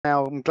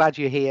Now, I'm glad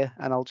you're here,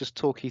 and I'll just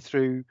talk you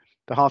through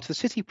the Heart of the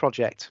City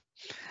project.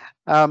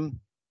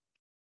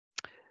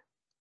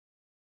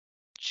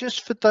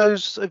 Just for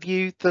those of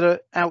you that are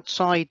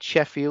outside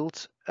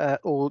Sheffield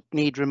or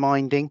need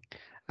reminding,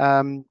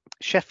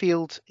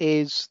 Sheffield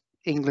is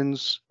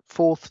England's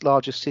 4th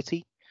largest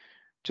city,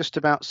 just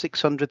about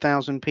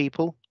 600,000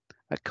 people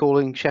are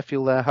calling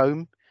Sheffield their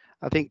home.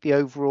 I think the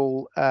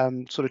overall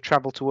sort of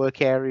travel to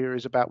work area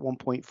is about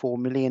 1.4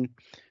 million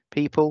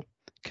people.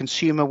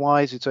 Consumer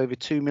wise, it's over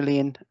 2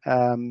 million.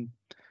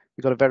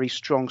 We've got a very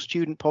strong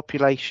student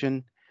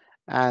population,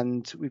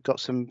 and we've got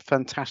some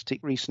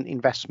fantastic recent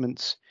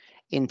investments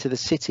into the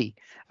city.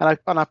 And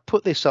I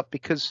put this up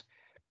because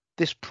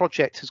this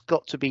project has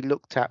got to be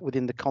looked at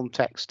within the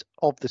context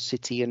of the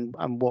city and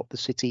what the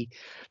city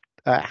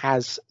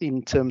has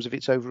in terms of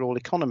its overall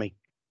economy.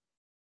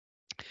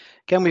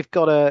 Again, we've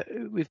got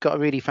a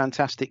really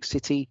fantastic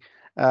city,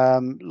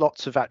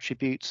 lots of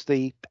attributes.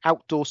 The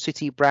outdoor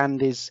city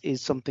brand is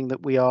something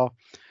that we are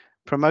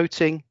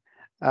promoting,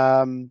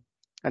 and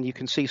you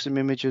can see some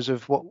images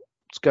of what's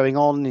going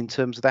on in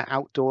terms of that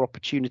outdoor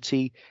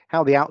opportunity,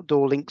 how the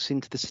outdoor links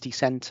into the city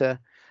centre,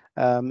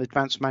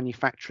 advanced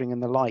manufacturing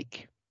and the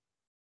like.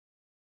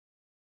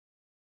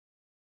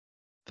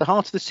 The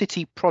Heart of the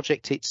City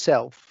project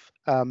itself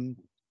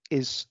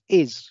is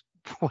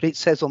what it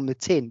says on the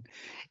tin.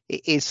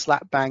 It is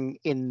slap bang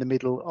in the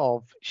middle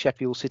of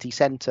Sheffield city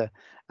centre.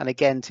 And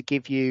again, to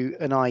give you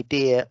an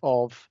idea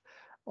of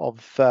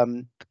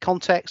the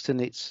context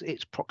and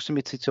its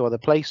proximity to other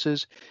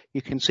places,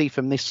 you can see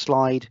from this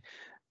slide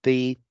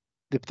the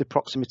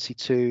proximity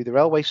to the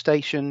railway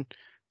station,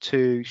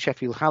 to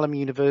Sheffield Hallam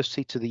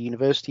University, to the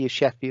University of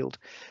Sheffield,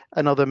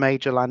 and other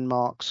major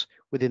landmarks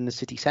within the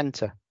city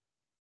centre.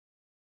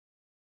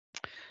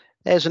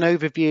 There's an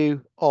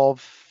overview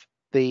of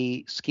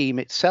the scheme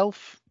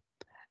itself.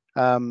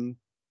 It's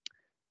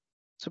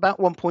about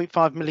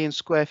 1.5 million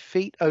square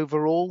feet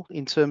overall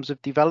in terms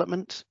of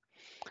development.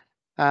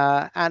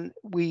 And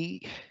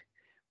we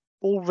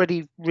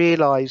already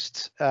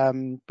realised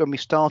when we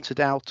started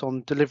out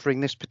on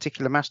delivering this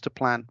particular master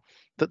plan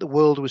that the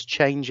world was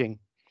changing,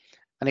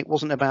 and it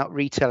wasn't about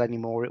retail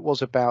anymore. It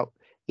was about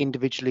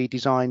individually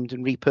designed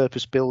and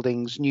repurposed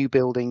buildings, new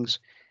buildings,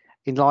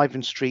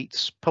 enlivened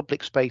streets,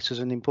 public spaces,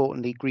 and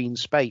importantly, green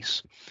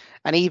space.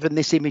 And even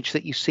this image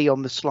that you see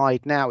on the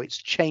slide now, it's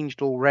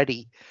changed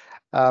already.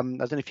 I don't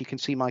know if you can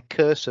see my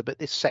cursor, but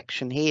this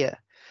section here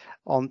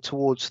on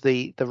towards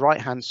the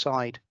right-hand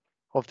side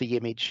of the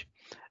image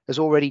has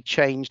already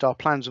changed. Our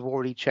plans have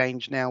already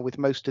changed now, with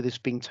most of this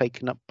being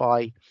taken up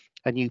by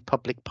a new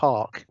public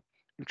park,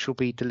 which will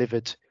be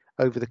delivered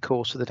over the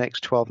course of the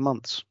next 12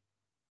 months.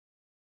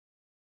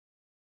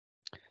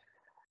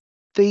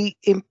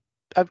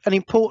 An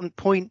important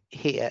point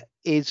here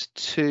is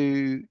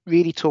to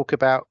really talk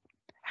about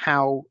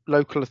how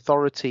local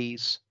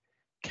authorities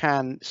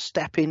can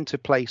step into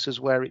places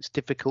where it's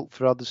difficult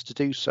for others to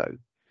do so.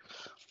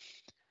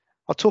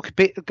 I'll talk a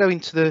bit, go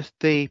into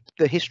the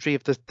history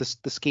of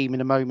the scheme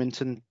in a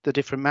moment and the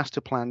different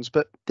master plans,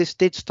 but this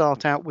did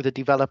start out with a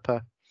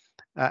developer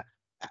at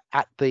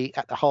the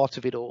heart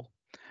of it all.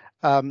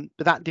 But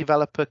that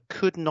developer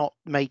could not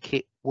make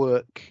it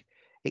work.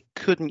 It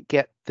couldn't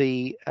get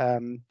the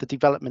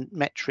development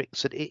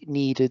metrics that it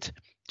needed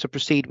to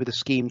proceed with the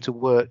scheme to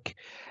work.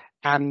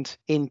 And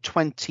in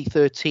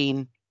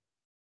 2013,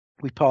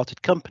 we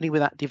parted company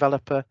with that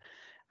developer,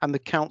 and the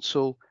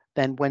council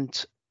then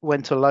went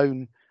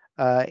alone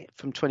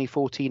from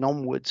 2014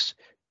 onwards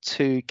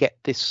to get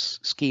this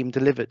scheme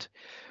delivered.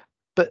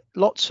 But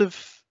lots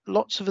of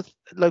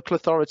local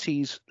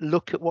authorities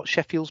look at what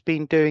Sheffield's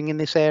been doing in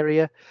this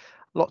area.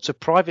 Lots of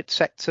private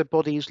sector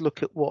bodies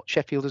look at what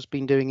Sheffield has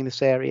been doing in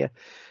this area,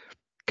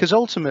 because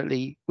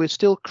ultimately we're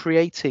still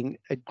creating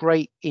a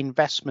great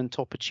investment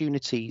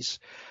opportunities,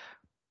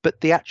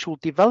 but the actual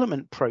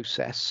development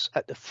process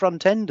at the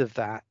front end of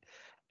that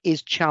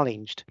is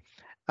challenged.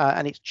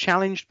 And it's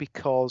challenged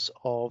because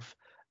of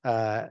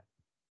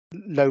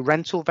low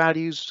rental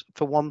values,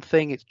 for one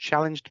thing. It's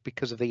challenged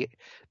because of the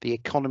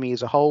economy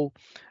as a whole.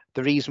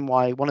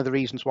 One of the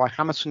reasons why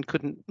Hammerson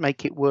couldn't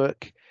make it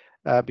work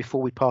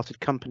before we parted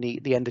company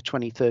at the end of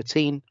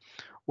 2013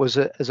 was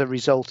as a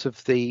result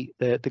of the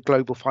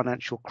global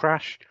financial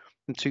crash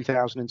in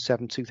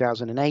 2007,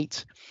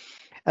 2008.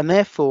 And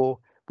therefore,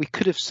 we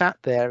could have sat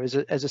there as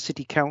a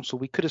city council.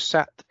 We could have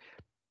sat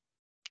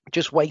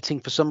just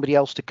waiting for somebody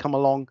else to come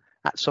along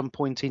at some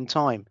point in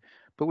time.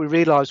 But we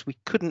realised we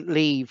couldn't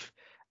leave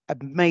a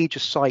major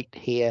site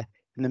here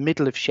in the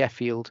middle of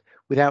Sheffield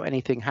without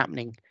anything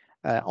happening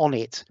on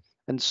it.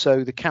 And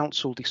so the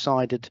council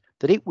decided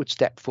that it would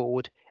step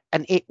forward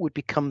and it would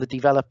become the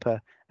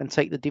developer and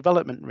take the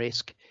development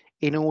risk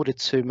in order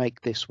to make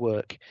this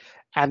work.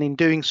 And in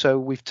doing so,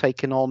 we've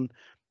taken on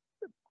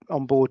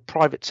board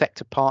private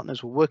sector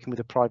partners. We're working with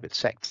the private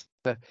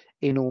sector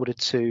in order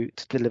to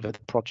deliver the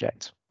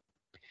project.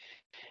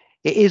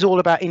 It is all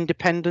about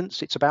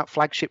independence. It's about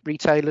flagship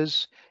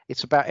retailers.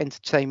 It's about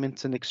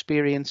entertainment and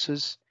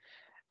experiences.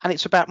 And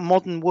it's about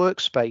modern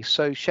workspace.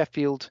 So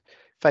Sheffield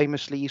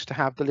famously used to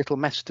have the little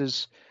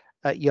Mesters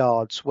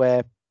yards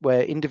where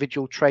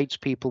individual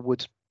tradespeople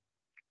would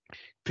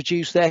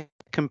produce their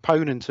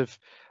component of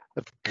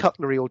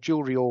cutlery or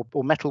jewellery or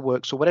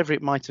metalworks or whatever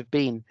it might have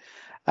been,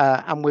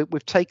 and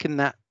we've taken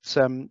that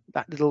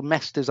little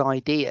Mesters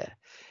idea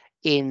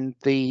in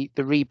the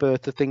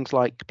rebirth of things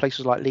like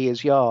places like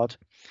Leah's Yard,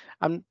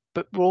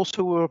 but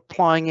we're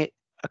applying it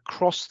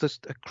across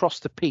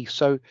the piece.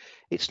 So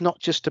it's not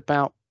just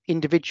about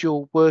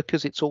individual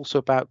workers, it's also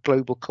about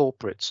global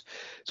corporates.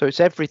 So it's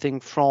everything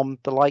from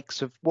the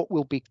likes of what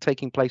will be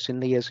taking place in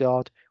Leah's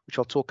Yard, which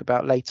I'll talk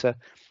about later,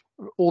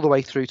 all the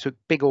way through to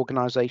big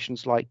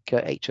organisations like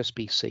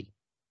HSBC.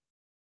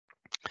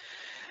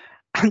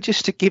 And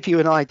just to give you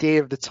an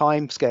idea of the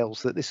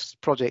timescales that this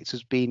project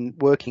has been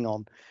working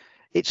on,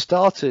 it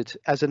started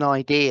as an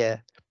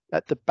idea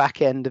at the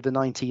back end of the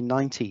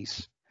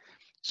 1990s.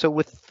 So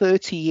we're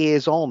 30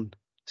 years on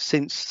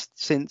since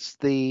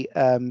the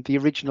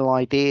original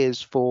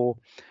ideas for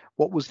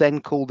what was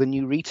then called the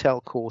new retail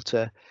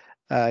quarter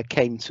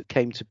came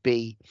to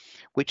be,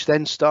 which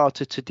then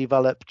started to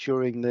develop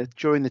during the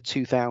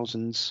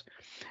 2000s,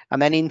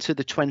 and then into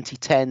the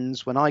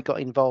 2010s when I got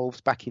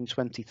involved back in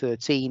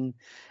 2013,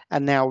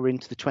 and now we're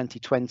into the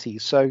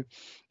 2020s. So,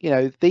 you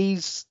know,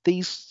 these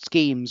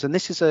schemes, and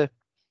this is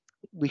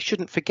we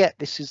shouldn't forget,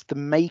 this is the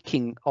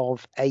making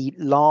of a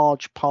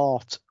large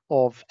part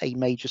of a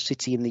major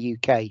city in the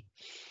UK.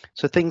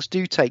 So things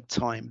do take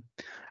time,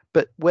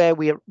 but where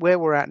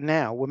we're at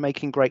now, we're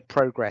making great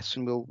progress,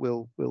 and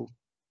we'll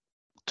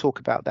talk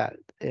about that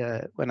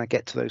when I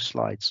get to those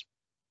slides.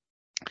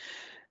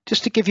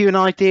 Just to give you an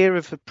idea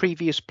of the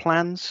previous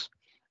plans,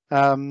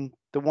 the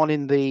one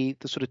in the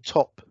sort of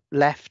top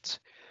left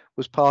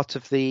was part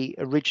of the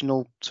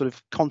original sort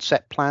of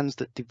concept plans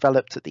that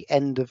developed at the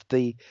end of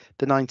the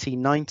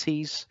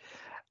 1990s.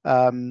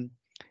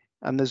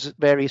 And there's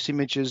various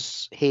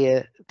images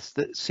here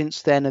that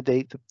since then.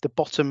 The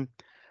bottom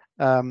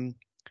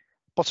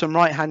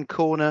right hand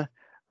corner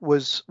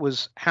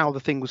was how the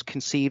thing was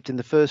conceived in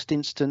the first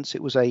instance.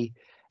 It was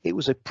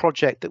a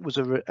project that was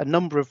a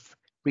number of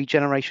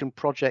regeneration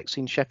projects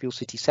in Sheffield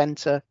city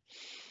centre.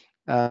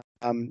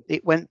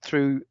 It went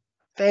through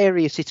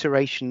various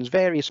iterations,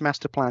 various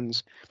master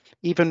plans.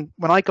 Even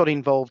when I got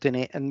involved in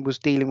it and was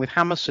dealing with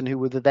Hammerson, who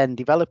were the then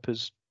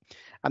developers.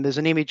 And there's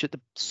an image at the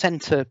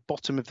centre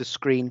bottom of the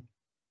screen,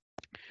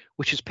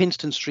 which is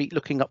Pinston Street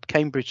looking up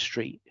Cambridge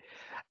Street.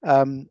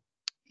 Even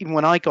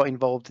when I got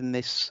involved in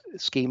this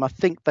scheme, I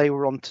think they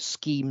were on to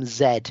Scheme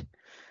Z.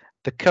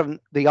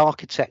 The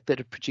architect that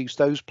had produced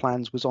those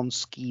plans was on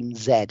Scheme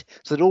Z.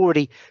 So they'd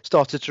already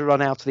started to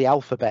run out of the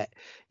alphabet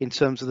in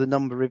terms of the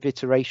number of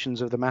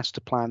iterations of the master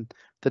plan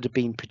that had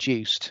been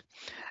produced.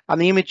 And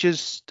the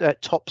images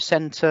top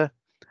centre,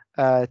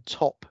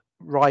 top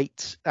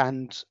right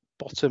and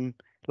bottom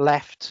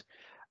left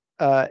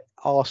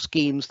are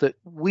schemes that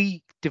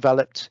we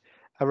developed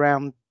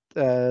around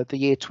the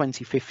year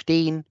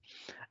 2015,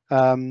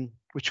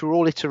 which were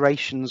all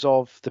iterations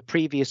of the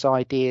previous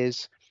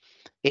ideas.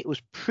 It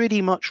was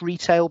pretty much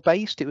retail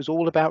based. It was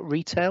all about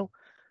retail.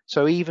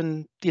 So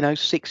even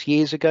 6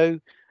 years ago,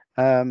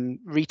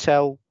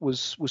 retail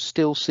was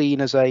still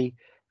seen as a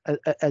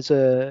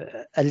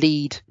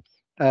lead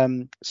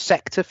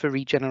sector for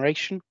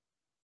regeneration.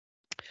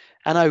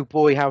 And oh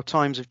boy, how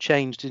times have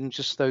changed in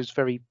just those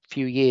very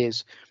few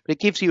years. But it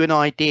gives you an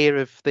idea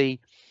of the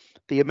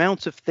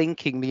amount of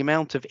thinking, the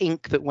amount of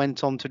ink that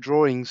went onto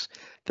drawings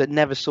that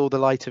never saw the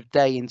light of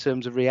day in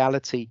terms of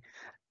reality.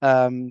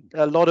 A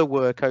lot of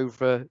work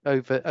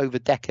over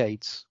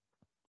decades.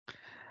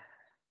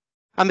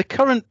 And the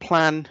current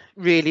plan,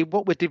 really,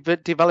 what we're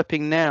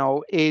developing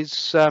now is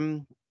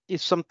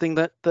something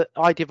that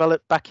I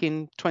developed back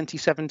in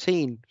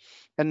 2017.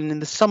 And in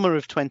the summer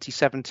of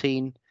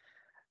 2017,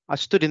 I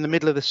stood in the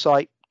middle of the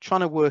site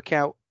trying to work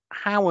out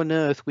how on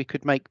earth we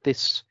could make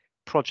this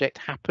project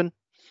happen.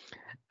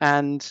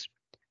 And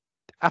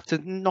after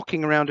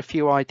knocking around a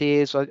few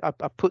ideas, I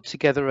put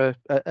together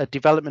a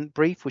development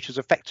brief, which is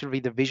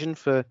effectively the vision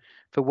for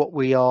what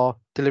we are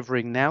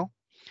delivering now.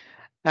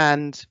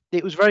 And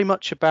it was very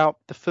much about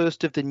the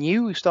first of the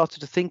new. We started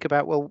to think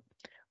about, well,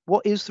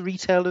 what is the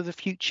retail of the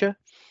future?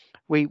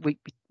 We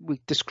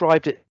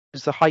described it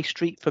as the high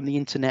street from the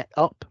internet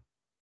up.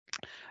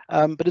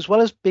 But as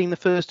well as being the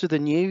first of the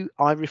new,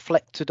 I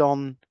reflected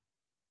on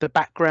the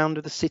background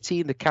of the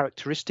city and the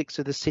characteristics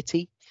of the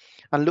city,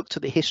 and looked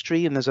at the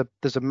history. And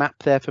there's a map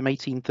there from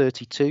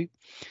 1832,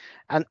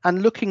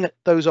 and looking at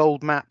those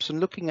old maps and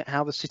looking at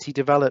how the city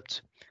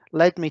developed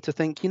led me to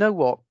think, you know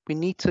what, we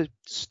need to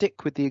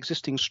stick with the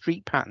existing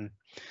street pattern.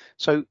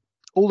 So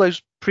all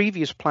those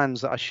previous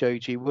plans that I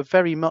showed you were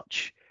very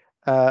much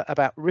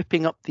about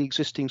ripping up the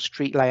existing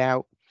street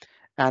layout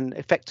and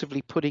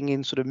effectively putting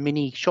in sort of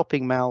mini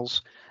shopping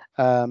malls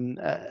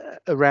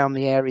around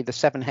the area, the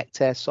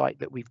 7-hectare site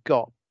that we've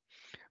got.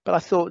 But I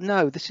thought,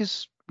 no,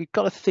 we've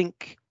got to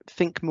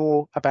think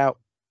more about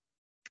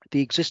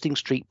the existing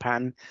street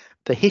pattern,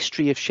 the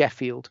history of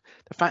Sheffield,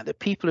 the fact that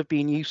people have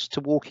been used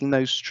to walking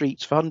those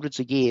streets for hundreds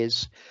of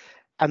years,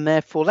 and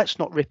therefore let's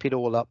not rip it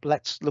all up.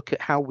 Let's look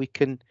at how we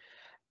can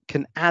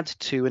add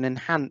to and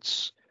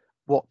enhance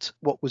what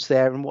was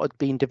there and what had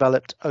been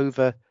developed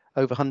over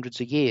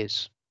hundreds of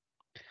years.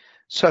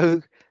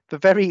 So the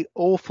very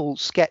awful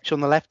sketch on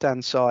the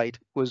left-hand side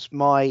was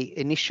my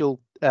initial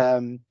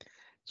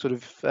sort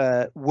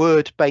of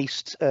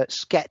word-based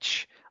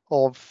sketch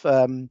of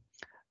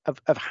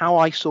how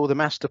I saw the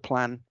master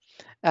plan,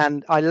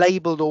 and I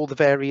labelled all the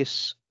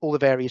various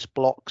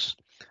blocks,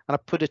 and I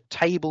put a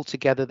table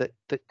together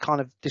that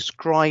kind of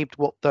described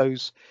what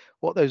those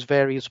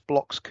various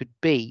blocks could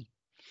be.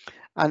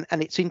 And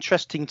it's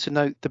interesting to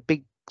note the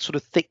big sort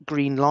of thick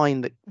green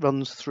line that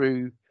runs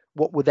through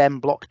what were then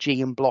block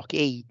G and block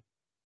E,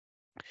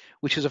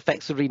 which has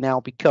effectively now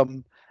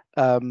become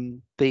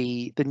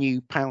the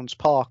new Pounds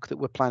Park that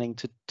we're planning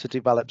to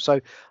develop.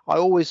 So I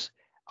always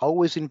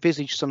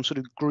envisage some sort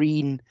of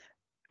green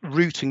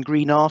route and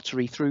green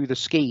artery through the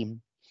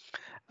scheme.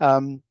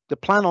 The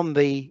plan on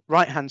the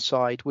right hand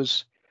side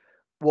was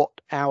what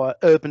our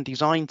urban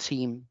design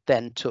team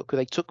then took.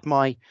 They took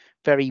my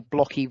very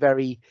blocky,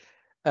 very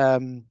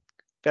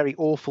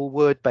awful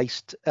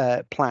word-based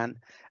plan,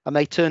 and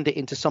they turned it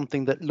into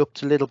something that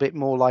looked a little bit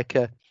more like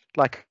a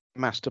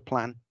master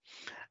plan.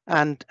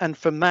 And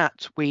from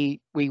that, we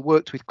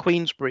worked with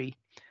Queensbury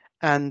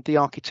and the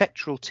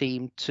architectural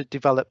team to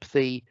develop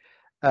the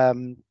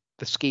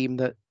scheme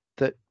that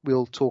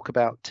we'll talk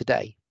about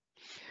today.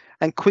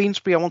 And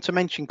Queensbury, I want to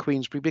mention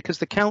Queensbury because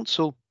the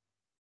council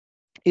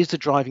is the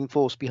driving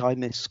force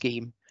behind this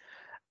scheme.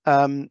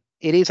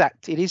 It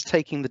is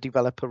taking the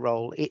developer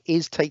role. It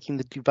is taking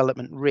the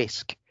development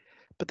risk,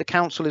 but the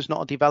council is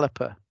not a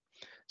developer.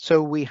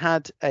 So we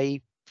had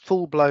a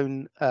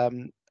full-blown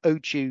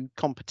OJU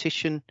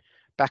competition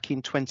back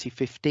in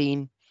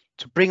 2015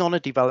 to bring on a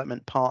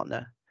development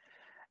partner.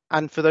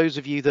 And for those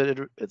of you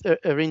that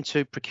are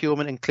into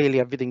procurement, and clearly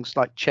everything's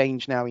like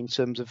changed now in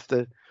terms of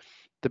the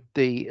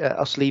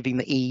us leaving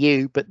the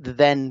EU, but the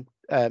then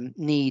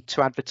need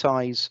to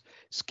advertise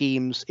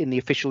schemes in the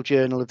official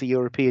journal of the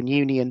European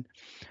Union.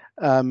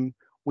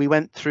 We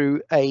went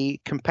through a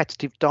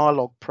competitive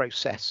dialogue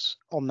process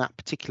on that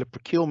particular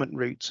procurement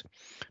route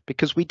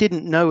because we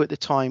didn't know at the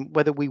time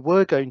whether we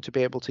were going to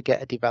be able to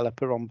get a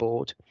developer on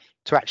board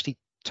to actually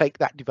take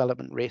that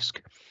development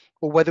risk,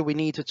 or whether we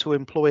needed to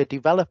employ a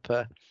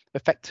developer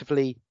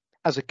effectively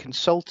as a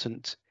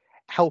consultant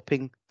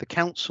helping the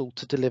council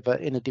to deliver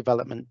in a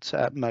development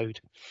mode.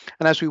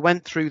 And as we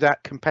went through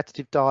that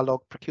competitive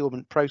dialogue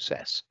procurement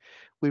process,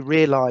 we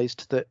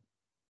realised that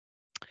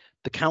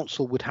the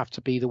council would have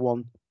to be the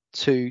one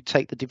to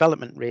take the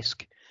development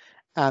risk,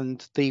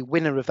 and the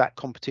winner of that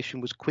competition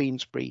was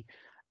Queensbury,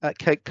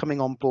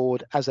 coming on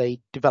board as a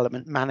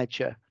development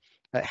manager,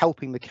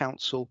 helping the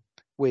council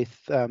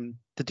with the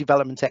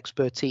development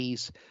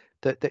expertise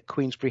that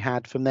Queensbury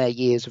had from their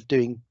years of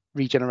doing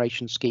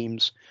regeneration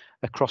schemes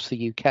across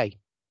the UK.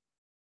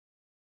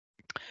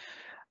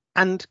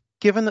 And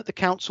given that the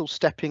council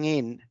stepping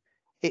in,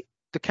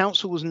 the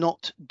council was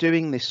not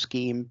doing this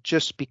scheme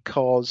just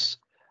because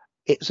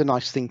it's a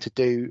nice thing to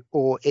do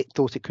or it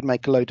thought it could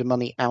make a load of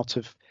money out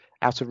of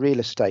real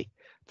estate.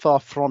 Far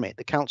from it.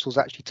 The council's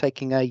actually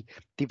taking a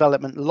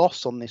development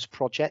loss on this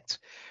project,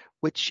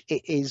 which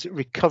it is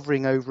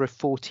recovering over a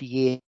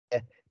 40-year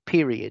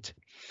period.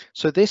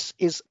 So this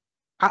is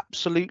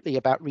absolutely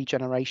about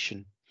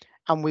regeneration.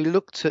 And we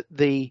looked at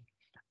the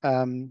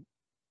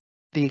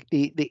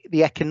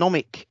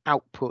economic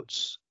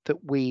outputs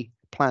that we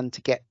plan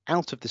to get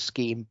out of the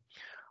scheme.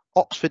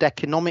 Oxford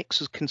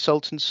Economics as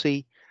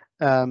consultancy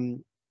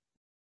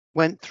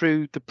went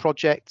through the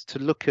project to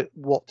look at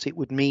what it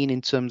would mean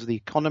in terms of the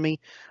economy,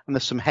 and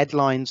there's some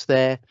headlines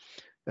there.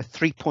 A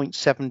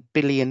 £3.7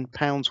 billion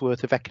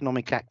worth of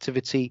economic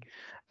activity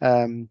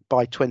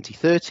by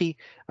 2030,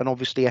 and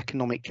obviously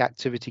economic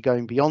activity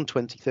going beyond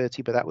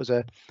 2030, but that was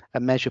a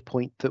measure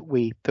point that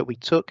we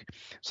took.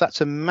 So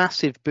that's a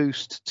massive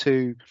boost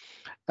to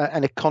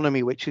an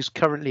economy which is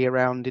currently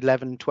around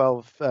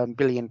 11-12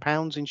 billion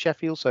pounds in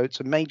Sheffield. So it's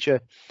a major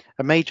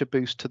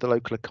boost to the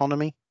local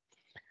economy.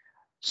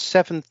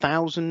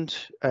 7,000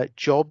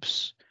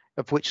 jobs,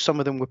 of which some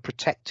of them were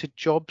protected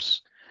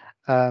jobs,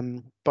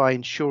 by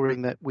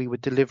ensuring that we were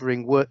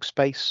delivering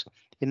workspace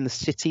in the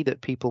city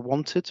that people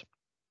wanted.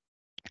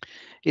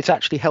 It's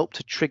actually helped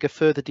to trigger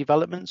further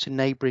developments in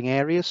neighbouring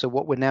areas. So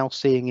what we're now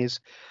seeing is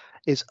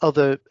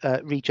other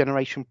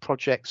regeneration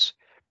projects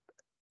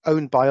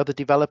owned by other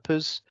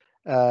developers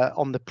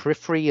on the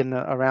periphery and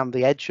around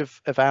the edge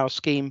of our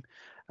scheme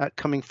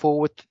coming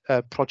forward,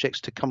 projects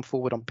to come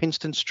forward on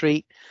Pinston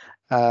Street,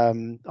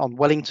 on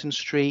Wellington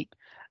Street,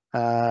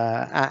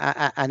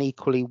 and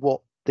equally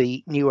what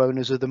the new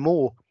owners of the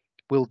moor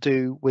will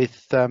do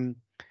with the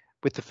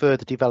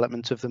further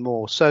development of the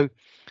moor. So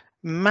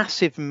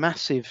massive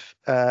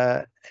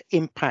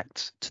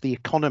impact to the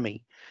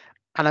economy.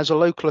 And as a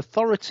local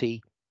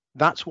authority,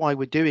 that's why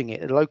we're doing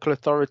it. The local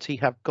authority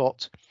have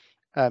got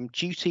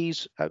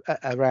duties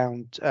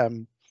around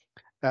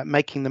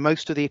making the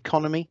most of the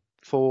economy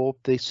for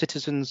the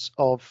citizens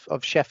of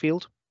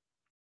Sheffield.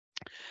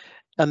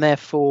 and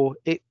therefore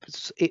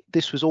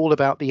this was all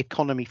about the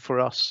economy for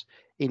us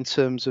in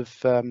terms of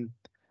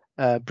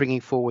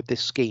bringing forward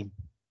this scheme.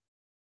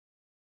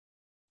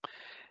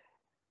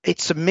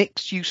 It's a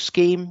mixed use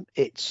scheme.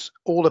 It's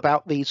all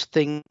about these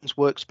things: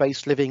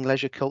 workspace, living,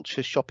 leisure,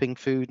 culture, shopping,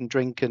 food and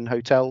drink, and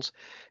hotels.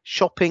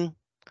 Shopping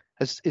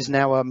is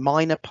now a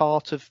minor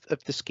part of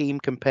the scheme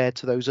compared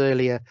to those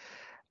earlier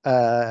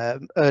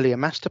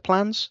master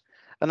plans,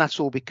 and that's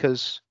all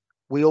because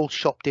we all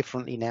shop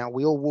differently now.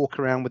 We all walk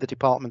around with a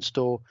department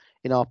store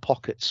in our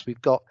pockets.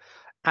 We've got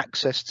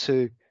access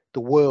to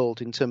the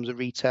world in terms of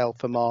retail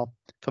from our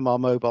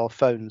mobile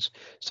phones.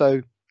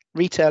 So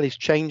retail is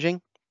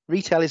changing.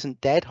 Retail isn't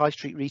dead. High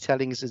street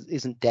retailing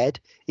isn't dead.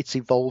 It's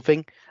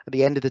evolving. At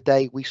the end of the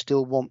day, we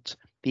still want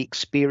the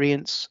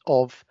experience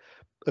of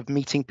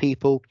meeting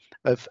people,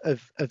 of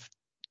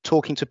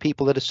talking to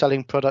people that are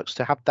selling products,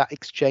 to have that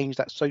exchange,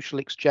 that social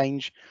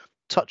exchange,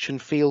 touch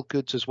and feel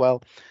goods as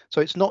well.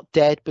 So it's not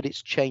dead, but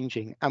it's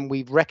changing, and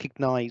we've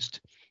recognized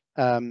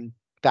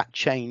that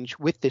change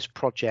with this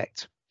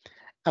project.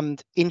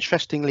 And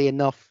interestingly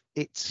enough,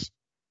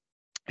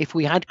 if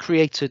we had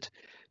created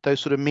those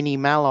sort of mini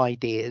mal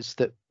ideas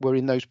that were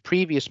in those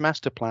previous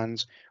master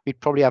plans, we'd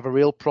probably have a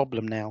real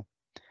problem now.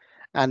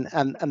 And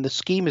the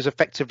scheme is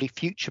effectively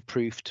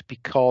future-proofed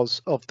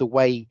because of the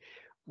way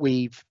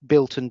we've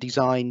built and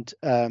designed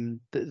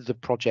the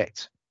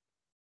project.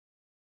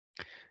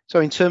 So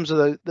in terms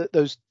of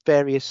those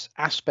various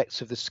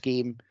aspects of the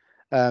scheme,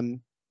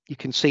 you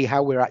can see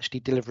how we're actually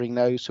delivering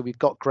those. So we've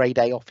got grade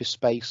A office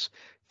space,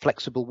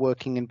 flexible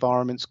working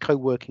environments,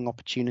 co-working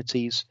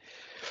opportunities.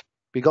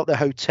 We've got the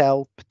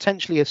hotel,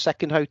 potentially a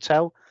second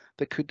hotel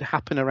that could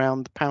happen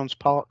around the Pounds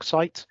Park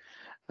site.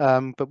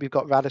 But we've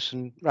got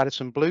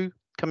Radisson Blu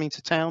coming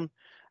to town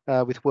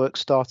with work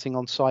starting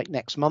on site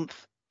next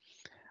month.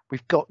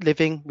 We've got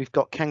living, we've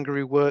got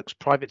Kangaroo Works,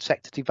 private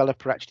sector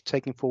developer actually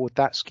taking forward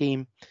that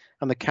scheme,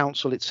 and the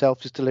council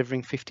itself is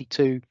delivering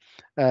 52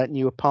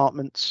 new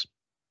apartments.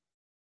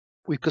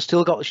 We've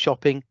still got the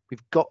shopping,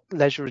 we've got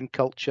leisure and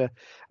culture,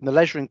 and the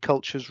leisure and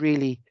culture is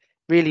really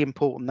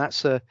important.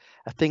 That's a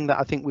thing that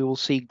I think we will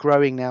see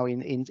growing now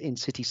in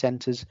city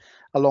centres,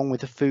 along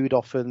with the food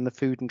offer and the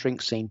food and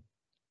drink scene.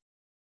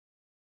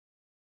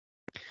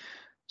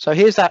 So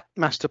here's that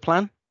master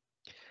plan.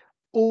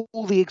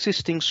 All the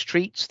existing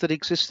streets that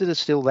existed are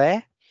still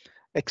there,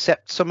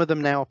 except some of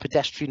them now are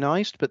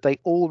pedestrianised, but they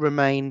all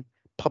remain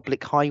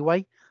public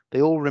highway.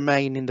 They all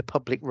remain in the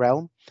public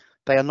realm.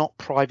 They are not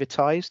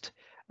privatised.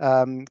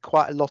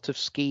 Quite a lot of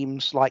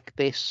schemes like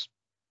this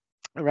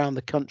around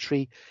the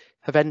country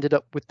have ended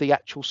up with the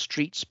actual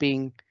streets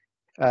being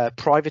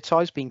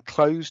privatised, being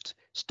closed,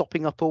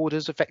 stopping up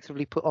orders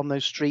effectively put on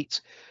those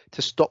streets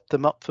to stop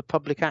them up for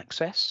public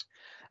access.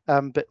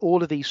 But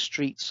all of these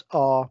streets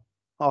are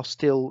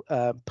still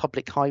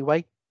public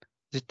highway,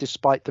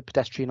 despite the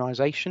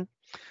pedestrianisation.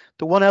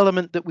 The one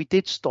element that we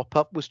did stop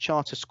up was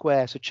Charter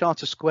Square. So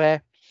Charter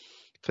Square,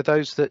 for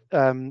those that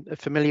are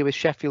familiar with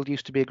Sheffield,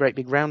 used to be a great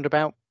big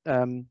roundabout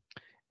on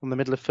the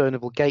middle of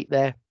Furnival Gate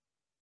there.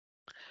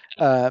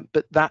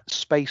 But that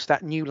space,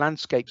 that new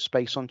landscape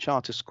space on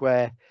Charter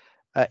Square,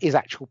 is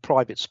actual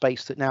private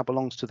space that now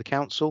belongs to the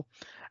council.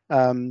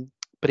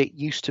 But it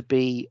used to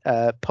be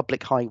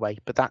public highway.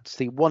 But that's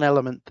the one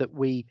element that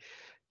we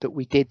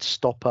did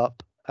stop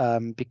up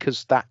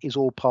because that is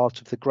all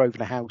part of the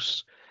Grosvenor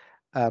House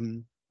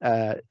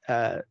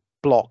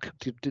block,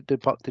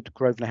 the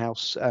Grosvenor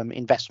House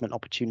investment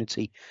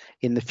opportunity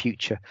in the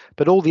future.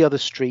 But all the other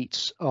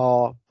streets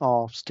are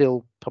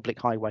still public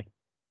highway.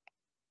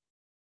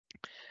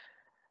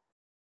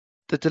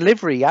 The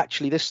delivery,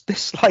 actually, this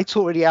slide's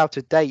already out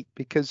of date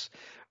because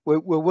we're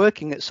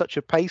working at such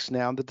a pace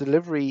now, and the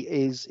delivery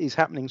is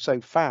happening so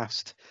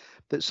fast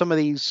that some of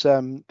these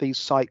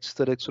sites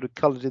that are sort of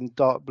coloured in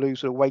dark blue,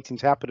 sort of waiting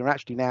to happen, are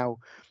actually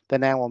they're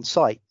now on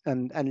site.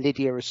 And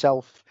Lydia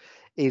herself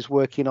is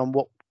working on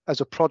what,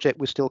 as a project,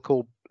 we're still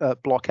called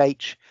Block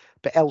H,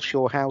 but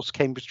Elshaw House,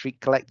 Cambridge Street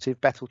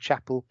Collective, Bethel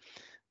Chapel,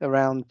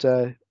 around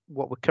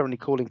what we're currently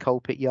calling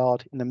Coalpit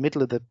Yard, in the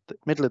middle of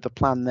the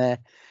plan there,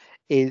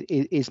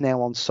 is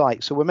now on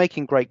site. So we're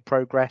making great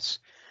progress.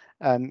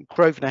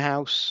 Grosvenor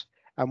House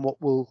and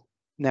what will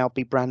now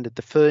be branded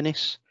the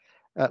Furnace,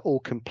 all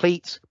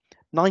complete.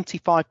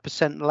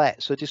 95%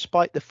 let. So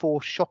despite the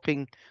 4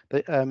 shopping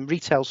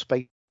retail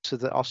spaces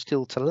that are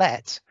still to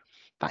let,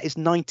 that is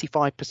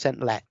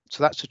 95% let.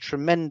 So that's a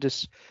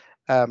tremendous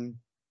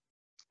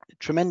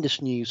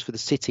news for the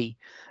city,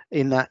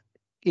 in that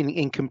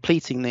in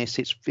completing this,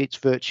 it's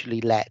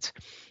virtually let.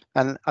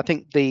 And I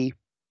think the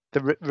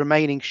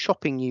remaining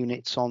shopping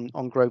units on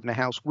Grosvenor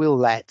House will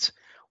let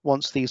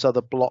once these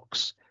other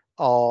blocks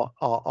are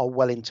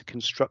well into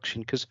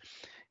construction, because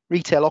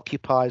retail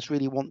occupiers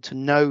really want to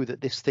know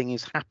that this thing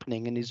is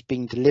happening and is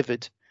being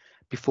delivered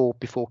before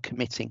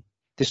committing,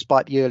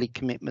 despite the early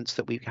commitments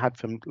that we've had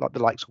from the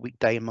likes of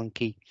Weekday and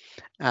Monkey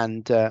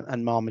and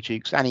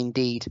Marmaduke's, and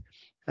indeed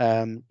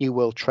New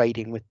World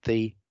Trading with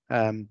the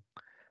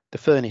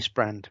Furnace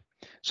brand.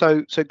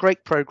 So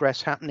great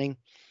progress happening.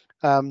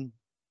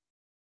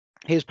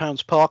 Here's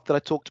Pounds Park that I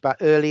talked about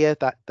earlier,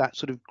 that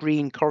sort of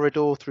green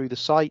corridor through the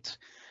site,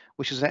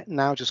 which has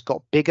now just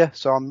got bigger.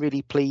 So I'm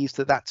really pleased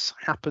that that's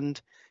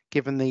happened,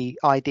 given the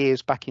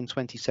ideas back in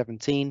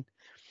 2017.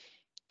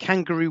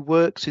 Kangaroo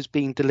Works is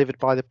being delivered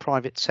by the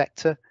private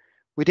sector.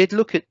 We did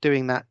look at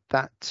doing that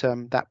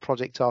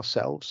project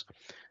ourselves,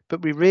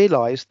 but we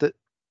realised that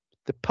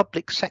the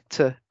public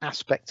sector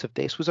aspect of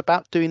this was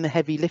about doing the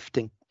heavy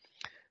lifting.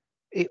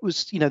 It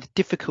was, the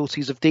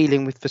difficulties of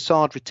dealing with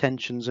facade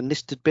retentions and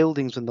listed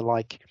buildings and the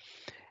like.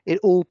 It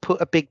all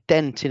put a big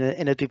dent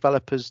in a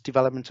developer's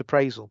development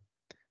appraisal.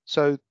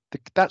 So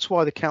that's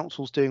why the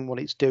council's doing what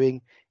it's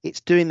doing.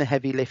 It's doing the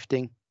heavy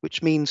lifting,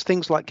 which means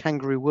things like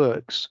Kangaroo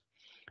Works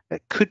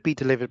could be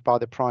delivered by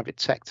the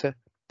private sector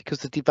because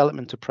the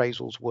development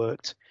appraisals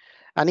worked.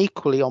 And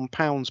equally on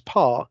Pounds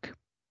Park,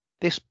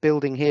 this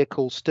building here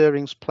called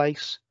Stirling's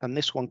Place and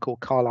this one called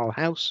Carlisle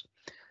House,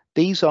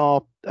 these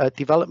are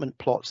development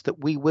plots that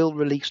we will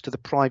release to the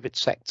private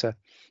sector.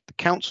 The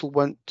council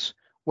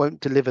won't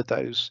deliver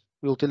those.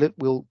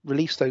 We'll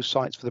release those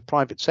sites for the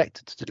private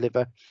sector to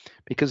deliver,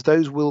 because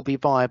those will be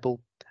viable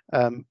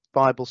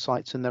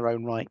sites in their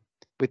own right,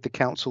 with the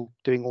council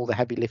doing all the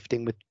heavy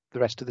lifting with the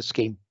rest of the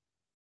scheme.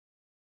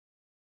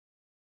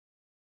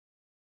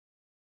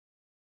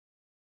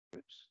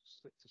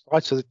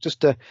 So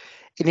just an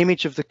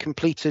image of the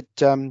completed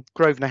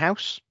Grosvenor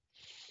House,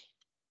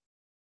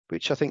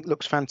 which I think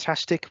looks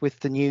fantastic with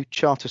the new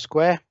Charter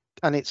Square,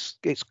 and it's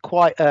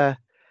quite a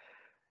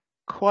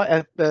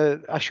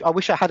I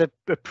wish I had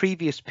a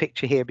previous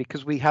picture here,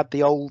 because we had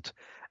the old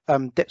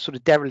sort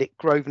of derelict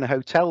Grosvenor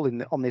Hotel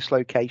on this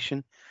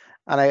location,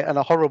 and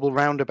a horrible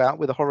roundabout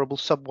with a horrible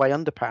subway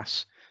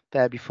underpass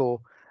there before.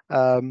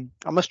 I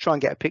must try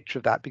and get a picture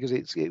of that, because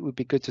it would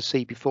be good to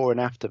see before and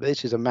after, but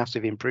this is a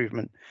massive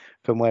improvement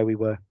from where we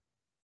were.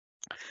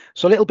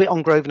 So a little bit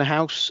on Grosvenor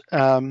House.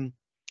 The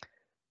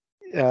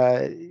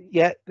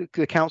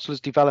council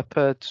has developed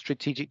a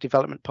strategic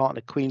development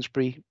partner,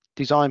 Queensbury,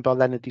 designed by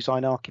Leonard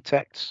Design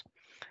Architects.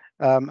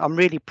 I'm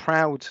really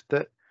proud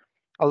that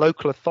a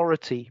local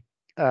authority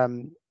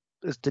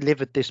has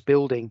delivered this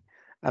building,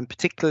 and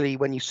particularly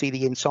when you see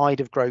the inside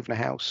of Grosvenor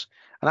House,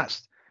 and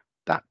that's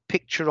that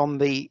picture on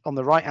the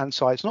right hand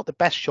side. It's not the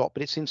best shot,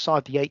 but it's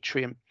inside the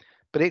atrium,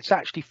 but it's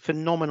actually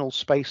phenomenal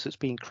space that's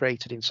being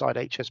created inside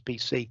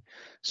HSBC.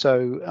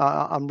 So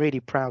I'm really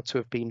proud to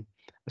have been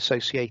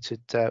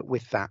associated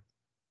with that.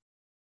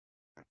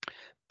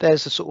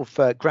 There's a sort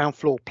of ground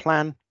floor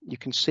plan. You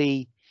can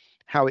see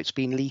how it's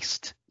been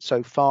leased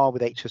so far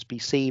with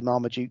HSBC,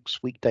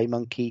 Marmaduke's, Weekday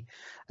Monkey,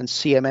 and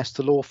CMS,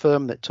 the law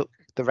firm that took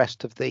the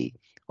rest of the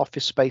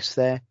office space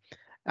there.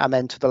 And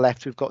then to the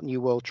left, we've got New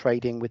World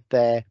Trading with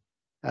their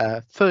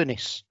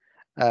furnace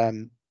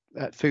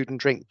food and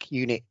drink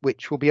unit,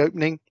 which will be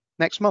opening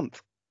next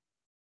month.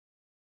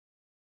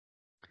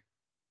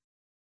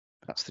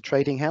 That's the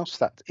trading house.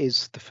 That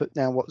is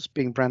now what's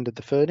being branded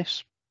the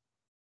furnace.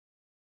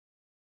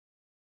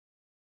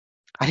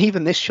 And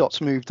even this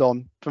shot's moved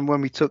on from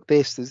when we took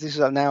this. This is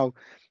now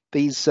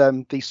these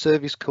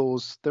service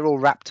cores. They're all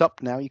wrapped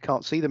up now. You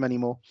can't see them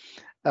anymore.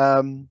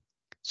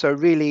 So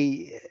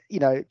really,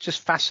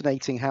 just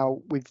fascinating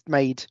how we've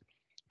made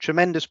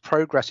tremendous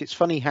progress. It's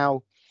funny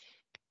how,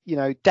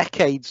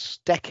 decades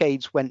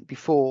went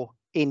before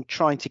in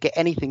trying to get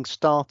anything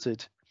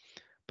started,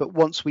 but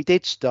once we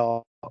did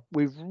start,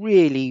 we've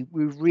really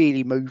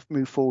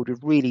moved forward.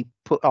 We've really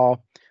put our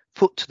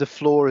foot to the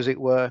floor, as it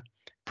were,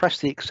 press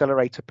the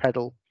accelerator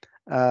pedal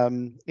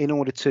in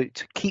order to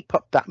keep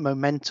up that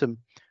momentum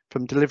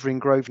from delivering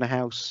Grosvenor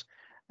House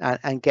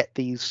and get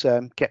these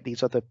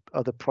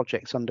other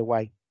projects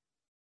underway.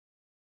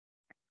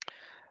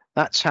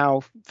 That's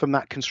how, from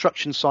that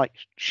construction site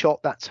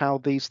shot, that's how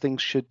these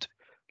things should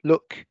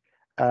look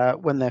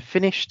when they're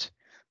finished.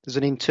 There's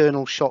an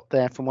internal shot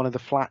there from one of the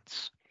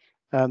flats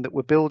that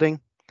we're building,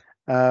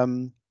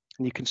 and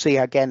you can see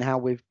again how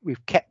we've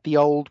kept the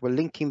old, we're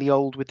linking the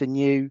old with the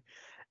new,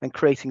 and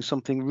creating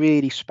something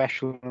really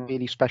special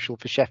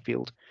for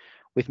Sheffield,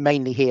 with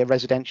mainly here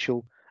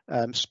residential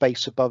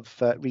space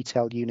above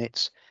retail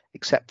units,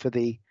 except for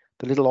the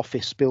little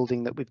office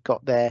building that we've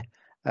got there,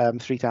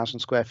 3,000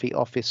 square feet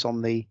office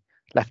on the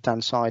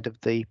left-hand side of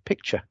the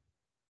picture.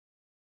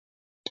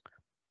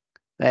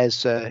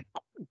 There's a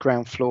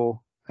ground floor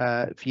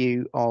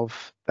view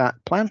of that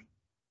plan.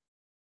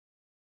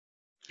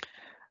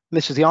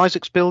 This is the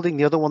Isaacs building,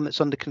 the other one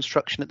that's under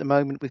construction at the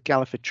moment with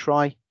Galliford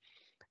Try.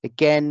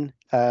 Again,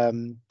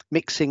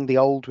 mixing the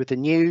old with the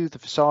new, the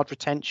facade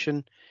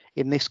retention,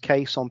 in this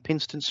case on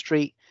Pinston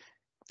Street.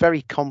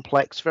 Very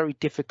complex, very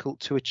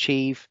difficult to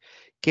achieve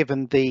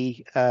given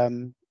the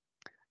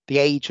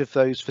age of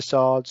those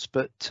facades,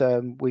 but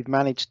we've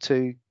managed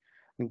to,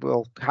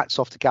 well, hats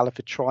off to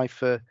Galliford Try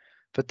for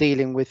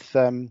dealing with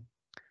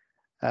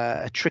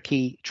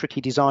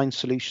tricky design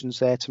solutions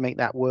there to make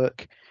that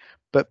work,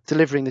 but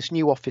delivering this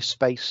new office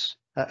space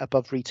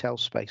above retail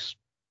space.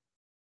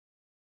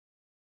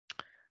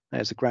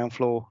 There's the ground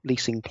floor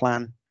leasing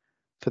plan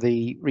for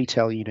the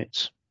retail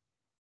units.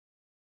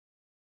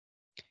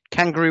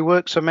 Kangaroo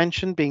Works, I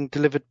mentioned, being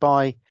delivered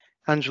by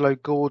Angelo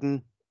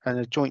Gordon and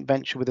a joint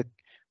venture with a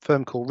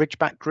firm called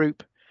Ridgeback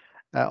Group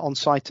on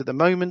site at the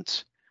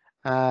moment.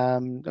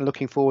 And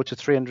looking forward to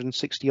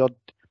 360 odd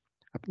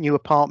new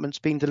apartments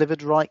being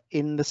delivered right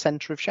in the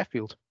centre of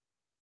Sheffield.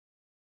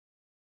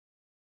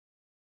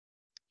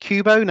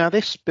 Cubo, now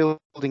this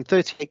building,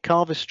 38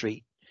 Carver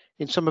Street,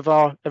 in some of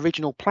our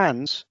original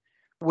plans,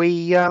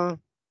 we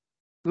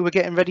were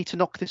getting ready to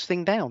knock this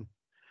thing down.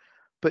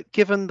 But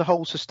given the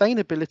whole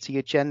sustainability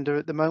agenda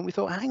at the moment, we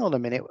thought, hang on a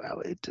minute,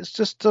 it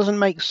just doesn't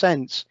make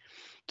sense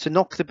to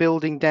knock the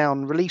building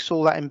down, release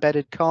all that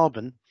embedded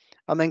carbon,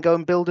 and then go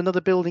and build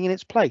another building in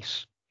its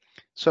place.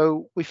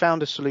 So we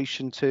found a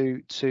solution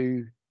to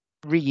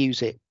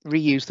reuse it,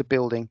 reuse the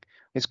building.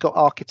 It's got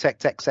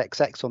Architect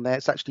XXX on there.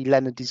 It's actually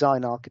Leonard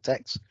Design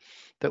Architects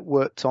that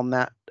worked on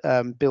that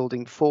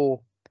building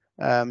for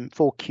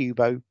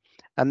Cubo,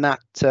 and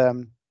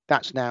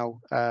that's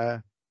now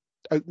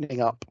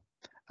opening up.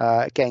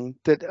 Again,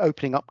 the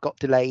opening up got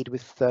delayed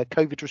with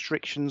COVID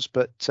restrictions,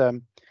 but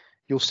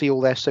you'll see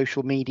all their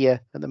social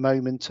media at the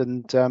moment,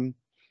 and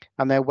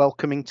they're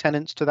welcoming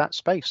tenants to that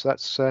space. So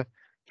that's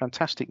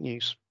fantastic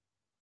news.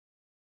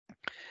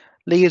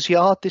 Leah's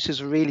Yard, this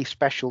is really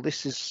special.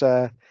 This is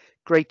a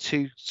Grade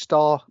 2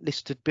 star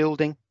listed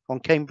building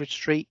on Cambridge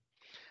Street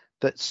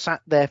that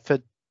sat there for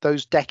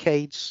those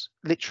decades,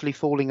 literally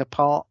falling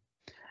apart.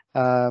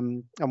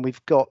 And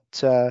we've got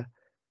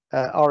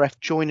RF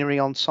Joinery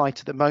on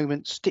site at the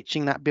moment,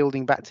 stitching that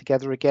building back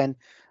together again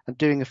and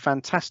doing a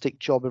fantastic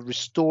job of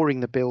restoring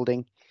the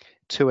building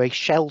to a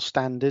shell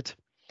standard.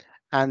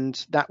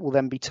 And that will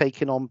then be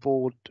taken on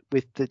board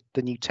with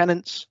the new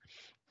tenants,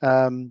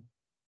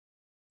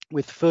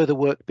 with further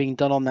work being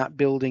done on that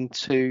building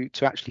to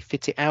actually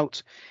fit it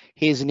out.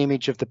 Here's an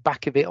image of the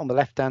back of it on the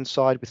left hand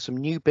side with some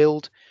new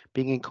build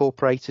being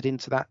incorporated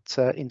into that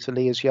into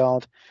Leah's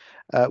Yard,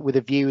 with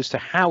a view as to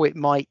how it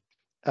might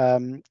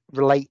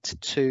relate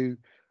to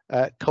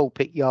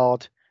Coalpit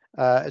Yard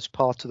as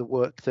part of the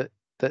work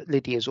that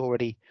Lydia's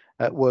already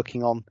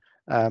working on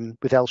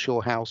with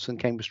Elshaw House and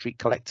Cambridge Street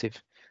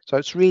Collective. So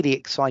it's really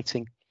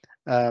exciting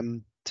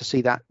to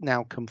see that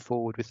now come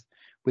forward with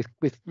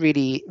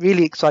really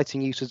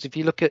exciting uses. If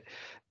you look at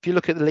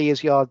the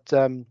Leah's Yard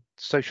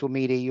social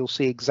media, you'll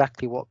see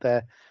exactly what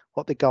the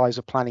guys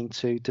are planning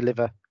to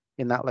deliver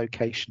in that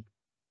location.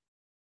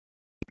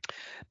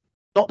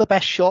 Not the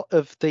best shot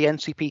of the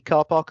NCP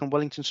car park on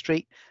Wellington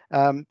Street,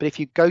 but if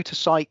you go to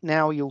site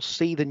now, you'll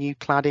see the new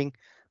cladding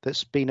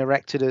that's been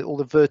erected, all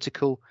the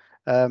vertical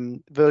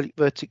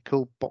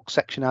box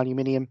section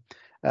aluminium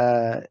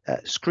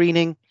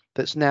screening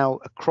that's now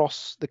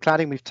across the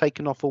cladding. We've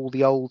taken off all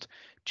the old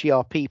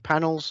GRP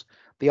panels.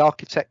 The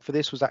architect for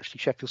this was actually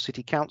Sheffield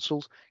City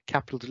Council's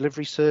Capital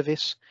Delivery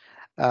Service,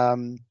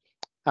 and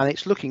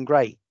it's looking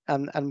great.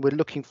 And we're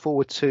looking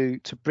forward to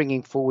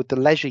bringing forward the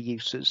leisure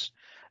uses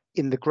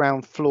in the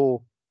ground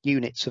floor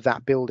units of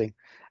that building.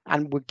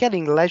 And we're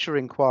getting leisure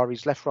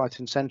inquiries left, right,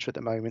 and centre at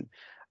the moment.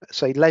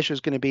 So leisure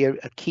is going to be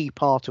a key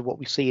part of what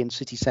we see in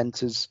city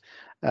centres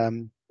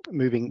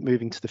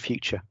moving to the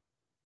future.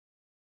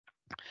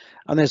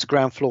 And there's a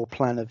ground floor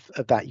plan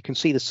of that. You can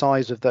see the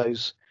size of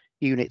those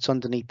units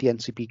underneath the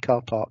NCP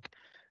car park.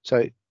 So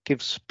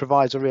it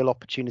provides a real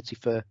opportunity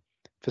for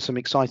some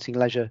exciting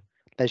leisure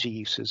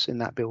uses in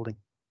that building.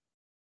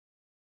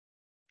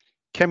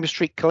 Cambridge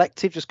Street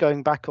Collective, just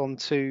going back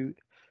onto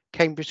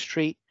Cambridge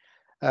Street.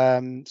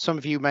 Some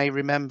of you may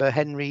remember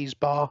Henry's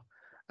Bar.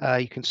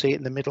 You can see it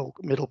in the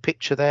middle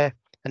picture there,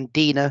 and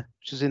Dina,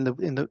 which is in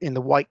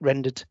the white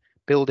rendered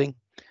building.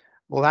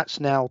 Well,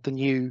 that's now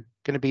going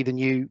to be the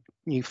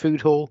new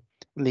food hall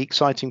and the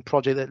exciting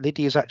project that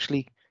Lydia is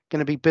actually going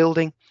to be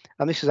building.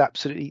 And this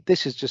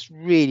is just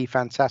really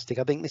fantastic.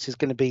 I think this is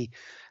going to be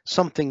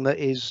something that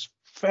is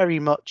very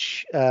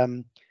much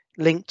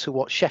linked to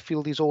what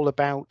Sheffield is all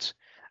about,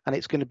 and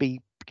it's going to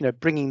be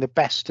bringing the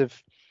best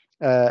of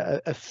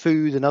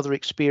food and other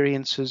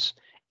experiences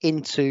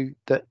into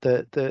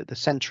the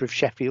centre of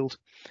Sheffield,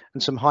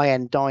 and some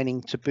high-end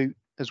dining to boot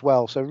as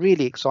well. So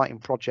really exciting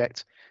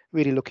project.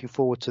 Really looking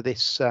forward to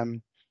this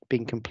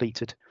being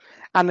completed.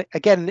 And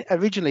again,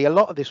 originally a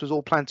lot of this was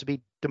all planned to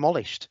be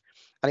demolished,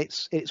 and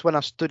it's when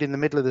I stood in the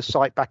middle of the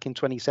site back in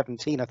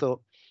 2017, I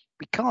thought,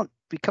 we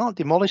can't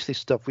demolish this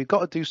stuff. We've got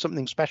to do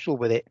something special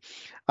with it,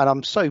 and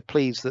I'm so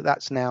pleased that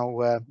that's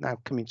now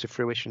coming to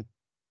fruition.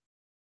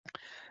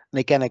 And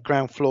again, a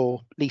ground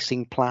floor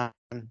leasing plan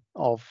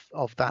of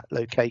that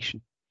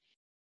location.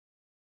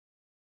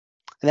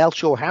 And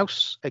Elshaw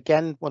House,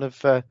 again, one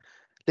of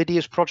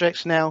Lydia's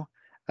projects now,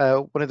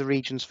 one of the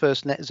region's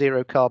first net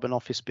zero carbon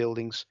office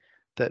buildings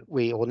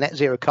or net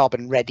zero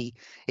carbon ready.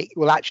 It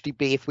will actually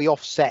be, if we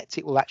offset,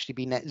 it will actually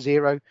be net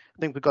zero. I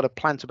think we've got to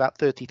plant about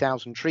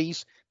 30,000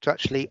 trees to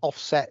actually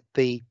offset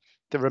the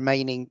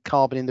remaining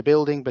carbon in the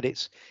building, but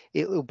it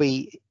will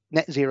be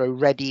net zero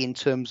ready in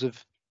terms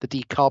of the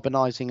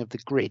decarbonising of the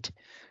grid.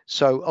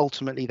 So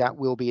ultimately that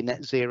will be a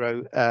net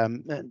zero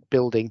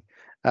building,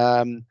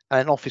 and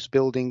an office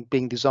building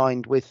being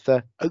designed with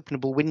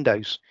openable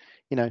windows.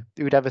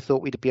 Who would ever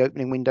thought we'd be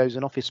opening windows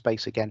in office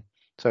space again?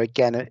 So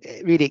again,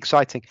 really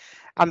exciting.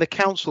 And the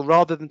council,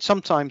 rather than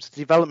sometimes the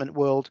development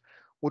world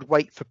would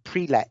wait for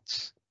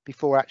pre-lets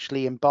before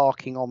actually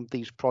embarking on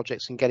these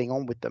projects and getting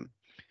on with them.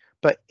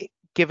 But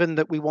given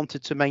that we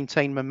wanted to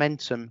maintain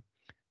momentum,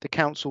 the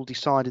council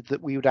decided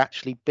that we would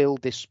actually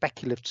build this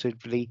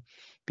speculatively,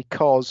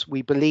 because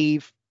we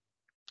believe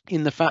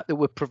in the fact that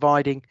we're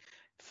providing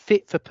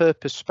fit for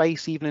purpose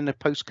space even in a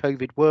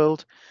post-COVID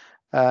world.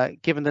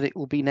 Given that it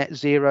will be net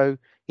zero,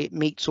 it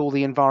meets all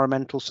the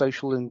environmental,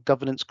 social and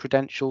governance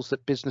credentials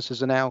that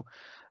businesses are now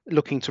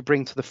looking to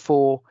bring to the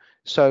fore.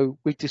 So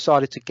we've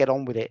decided to get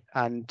on with it,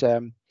 and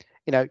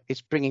you know,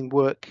 it's bringing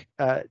work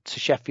to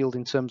Sheffield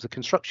in terms of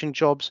construction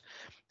jobs,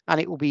 and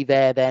it will be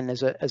there then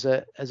as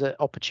an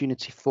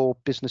opportunity for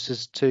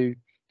businesses to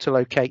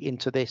locate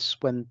into this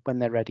when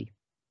they're ready.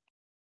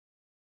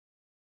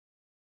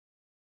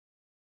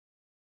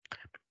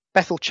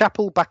 Bethel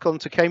Chapel back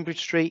onto Cambridge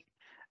Street.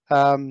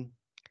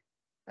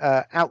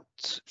 Out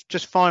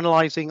just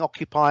finalising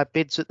occupier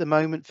bids at the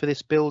moment for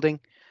this building,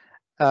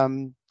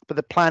 but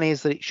the plan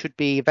is that it should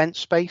be event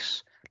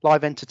space,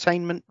 live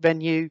entertainment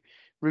venue,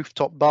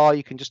 rooftop bar.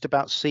 You can just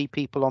about see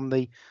people on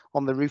the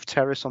roof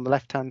terrace on the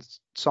left hand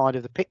side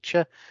of the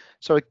picture.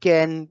 So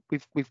again,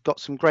 we've got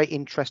some great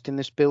interest in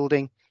this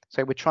building,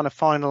 so we're trying to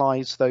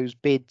finalise those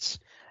bids,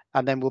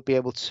 and then we'll be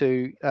able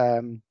to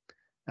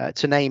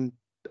name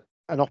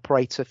an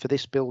operator for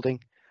this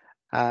building,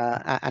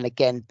 and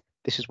again,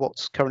 this is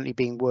what's currently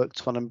being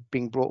worked on and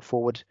being brought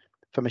forward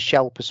from a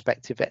shell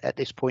perspective at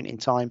this point in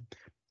time.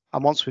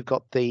 And once we've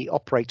got the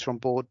operator on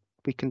board,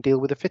 we can deal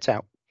with the fit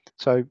out.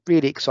 So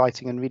really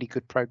exciting and really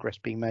good progress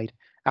being made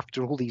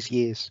after all these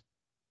years.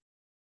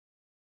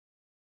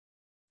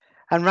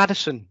 And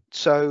Radisson,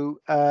 so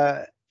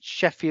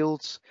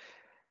Sheffield's,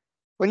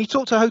 when you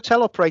talk to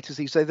hotel operators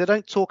these days, they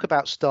don't talk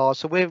about stars.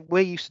 So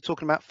we're used to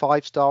talking about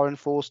 5-star and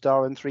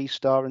 4-star and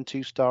 3-star and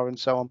 2-star and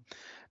so on.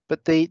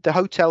 But the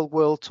hotel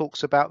world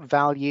talks about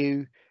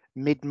value,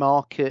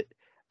 mid-market,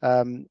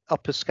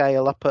 upper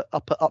scale, upper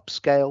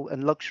upscale,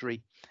 and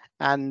luxury.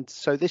 And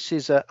so this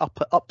is a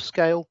upper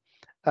upscale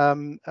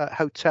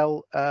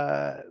hotel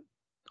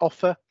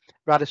offer,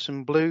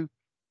 Radisson Blu,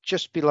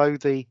 just below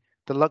the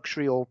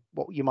luxury, or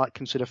what you might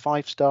consider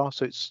 5-star.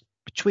 So it's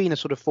between a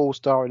sort of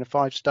 4-star and a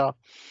 5-star.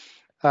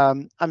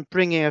 I'm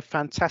bringing a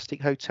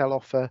fantastic hotel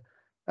offer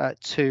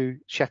to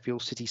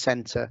Sheffield City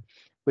Centre,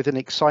 with an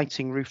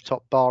exciting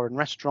rooftop bar and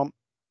restaurant.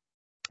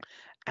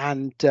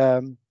 And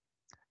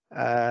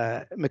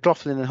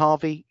McLaughlin and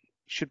Harvey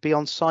should be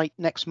on site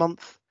next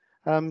month,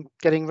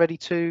 getting ready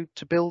to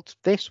build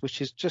this,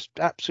 which is just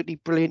absolutely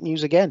brilliant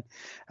news again,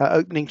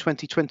 opening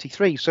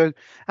 2023. So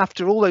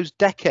after all those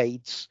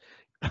decades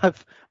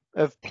of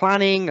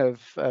planning,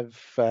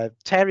 of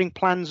tearing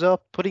plans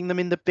up, putting them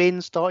in the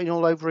bin, starting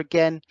all over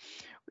again,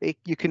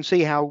 you can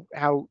see how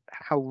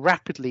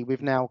rapidly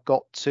we've now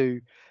got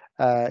to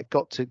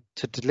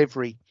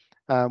delivery,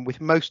 with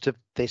most of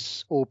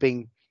this all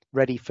being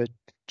ready for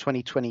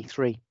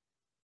 2023.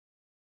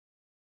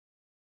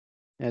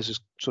 There's a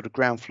sort of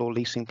ground floor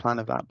leasing plan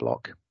of that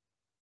block.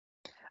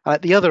 And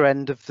at the other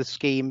end of the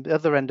scheme, the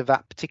other end of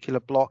that particular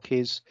block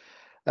is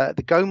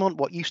the Gaumont,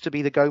 what used to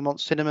be the Gaumont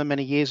Cinema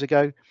many years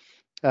ago.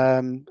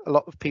 A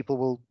lot of people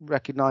will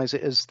recognise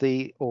it as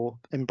or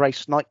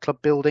Embrace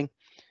nightclub building.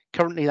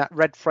 Currently that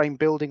red frame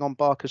building on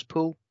Barker's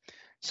Pool.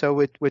 So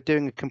we're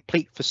doing a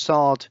complete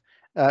facade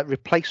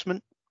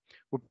replacement.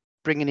 We're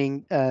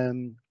bringing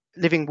in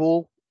living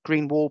wall,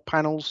 green wall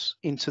panels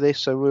into this.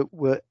 So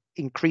we're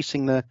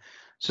increasing the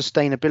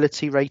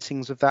sustainability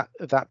ratings of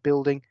that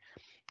building.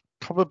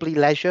 Probably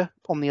leisure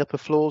on the upper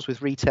floors,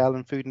 with retail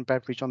and food and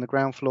beverage on the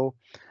ground floor.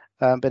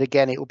 But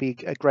again, it will be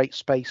a great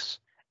space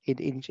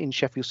in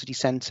Sheffield City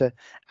Centre,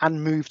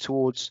 and move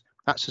towards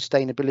that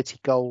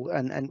sustainability goal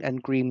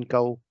and green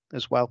goal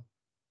as well.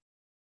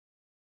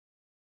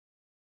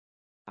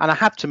 And I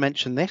have to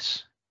mention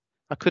this,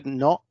 I couldn't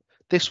not.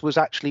 This was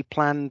actually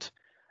planned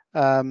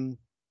to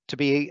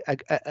be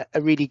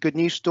a really good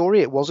news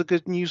story. It was a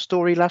good news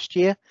story last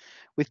year,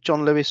 with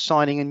John Lewis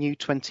signing a new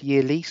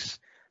 20-year lease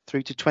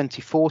through to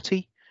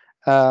 2040.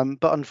 But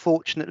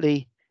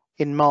unfortunately,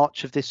 in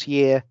March of this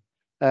year,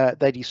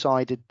 they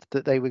decided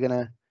that they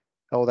were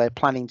they're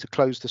planning to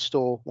close the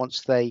store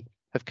once they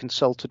have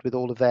consulted with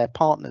all of their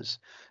partners.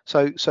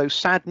 So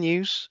sad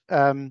news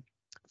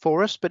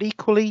for us, but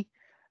equally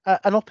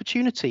an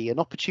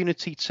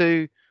opportunity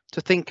to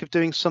think of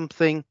doing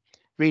something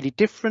really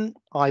different,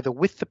 either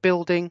with the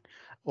building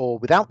or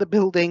without the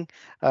building.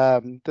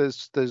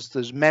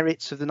 There's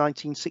merits of the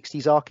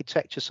 1960s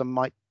architecture. Some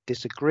might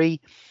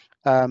disagree,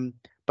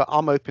 but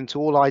I'm open to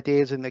all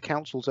ideas, and the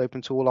council's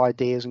open to all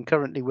ideas. And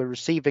currently we're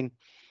receiving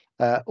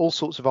all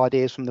sorts of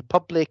ideas from the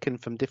public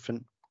and from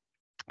different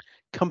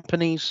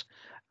companies.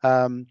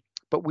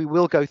 But we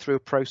will go through a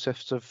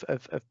process of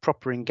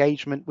proper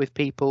engagement with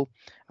people,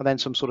 and then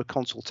some sort of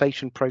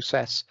consultation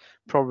process,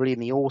 probably in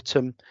the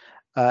autumn,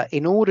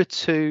 in order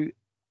to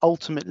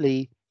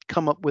ultimately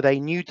come up with a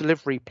new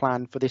delivery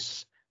plan for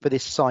this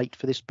site,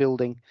 for this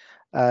building,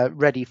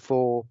 ready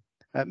for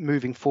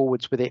moving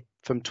forwards with it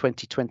from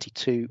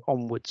 2022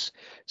 onwards.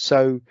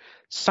 So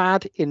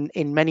sad in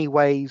many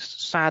ways,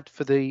 sad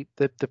for the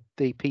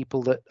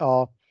people that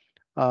are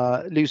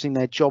losing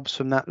their jobs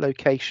from that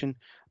location,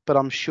 but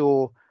I'm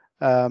sure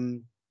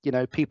you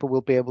know, people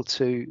will be able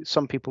to,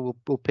 some people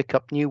will pick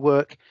up new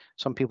work,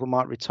 some people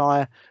might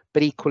retire,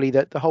 but equally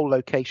that the whole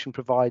location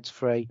provides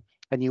for a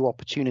new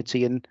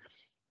opportunity. And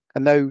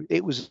though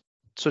it was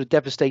sort of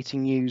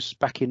devastating news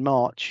back in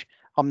March,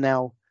 I'm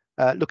now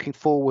looking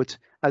forward,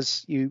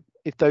 as you,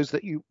 if those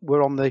that you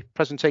were on the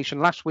presentation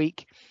last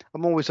week,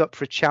 I'm always up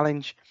for a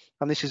challenge,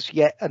 and this is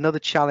yet another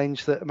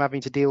challenge that I'm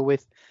having to deal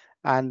with,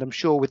 and I'm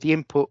sure with the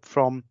input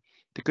from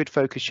the good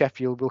folk of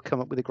Sheffield, we'll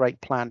come up with a great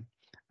plan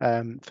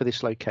for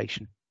this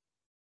location.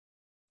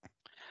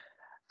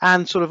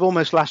 And sort of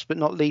almost last but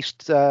not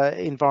least,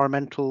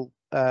 environmental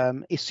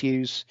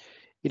issues.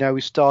 You know,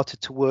 we started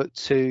to work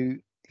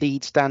to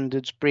LEED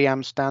standards,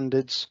 BREEAM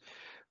standards.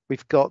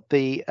 We've got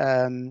the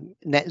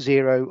net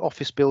zero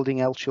office building,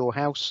 Elshaw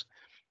House,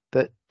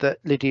 that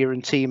Lydia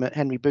and team at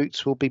Henry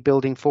Boots will be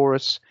building for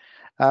us,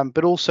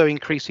 but also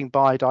increasing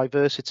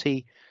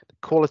biodiversity, the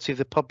quality of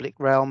the public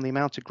realm, the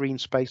amount of green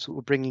space that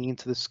we're bringing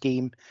into the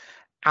scheme,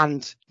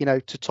 and, you know,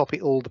 to top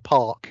it all, the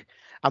park.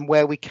 And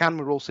where we can,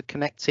 we're also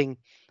connecting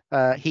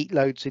heat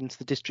loads into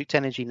the district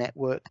energy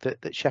network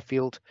that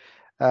Sheffield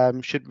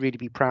should really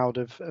be proud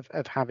of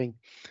having.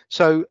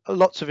 So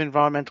lots of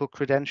environmental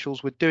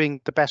credentials. We're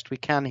doing the best we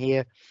can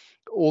here,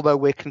 although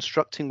we're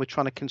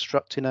trying to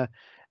construct in a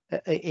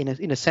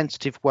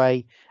sensitive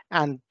way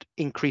and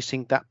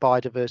increasing that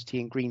biodiversity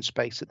and green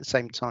space at the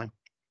same time.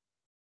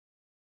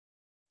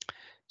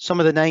 Some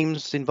of the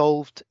names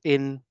involved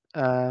in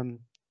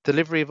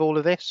delivery of all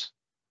of this.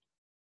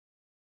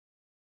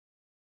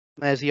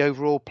 There's the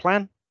overall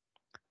plan.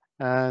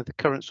 The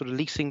current sort of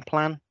leasing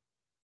plan.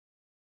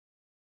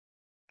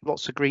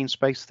 Lots of green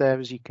space there,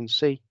 as you can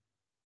see.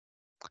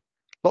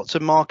 Lots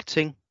of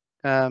marketing.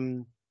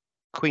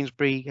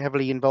 Queensbury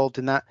heavily involved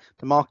in that.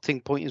 The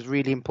marketing point is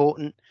really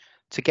important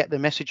to get the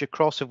message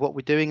across of what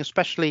we're doing,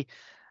 especially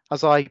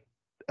as I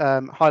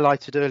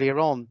highlighted earlier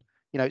on.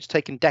 You know, it's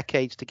taken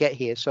decades to get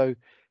here, so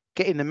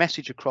getting the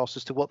message across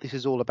as to what this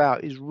is all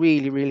about is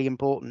really, really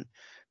important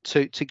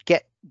to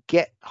get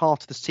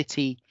heart of the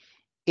city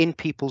in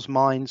people's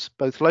minds,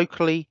 both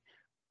locally,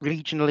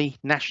 regionally,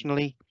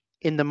 nationally,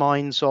 in the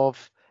minds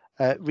of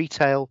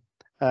retail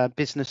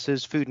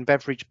businesses, food and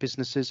beverage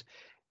businesses.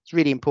 It's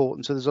really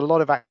important. So there's a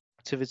lot of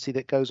activity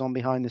that goes on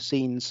behind the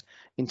scenes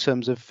in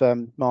terms of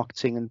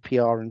marketing and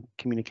PR and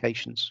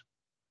communications.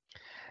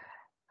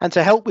 And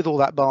to help with all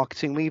that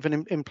marketing, we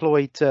even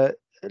employed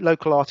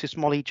local artist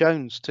Molly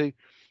Jones to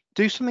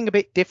do something a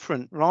bit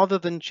different, rather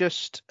than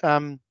just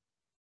come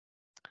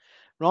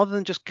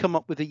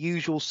up with the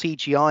usual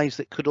CGIs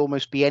that could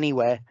almost be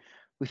anywhere.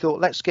 We thought,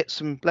 let's get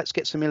some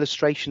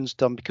illustrations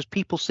done, because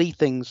people see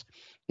things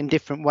in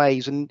different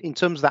ways. And in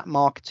terms of that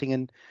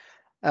marketing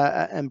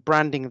and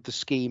branding of the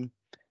scheme,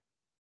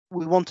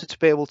 we wanted to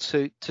be able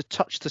to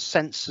touch the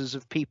senses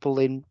of people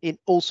in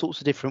all sorts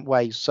of different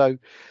ways. So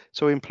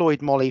we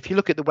employed Molly. If you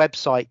look at the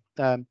website,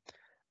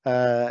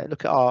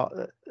 look at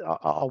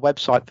our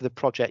website for the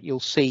project, you'll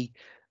see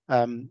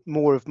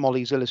more of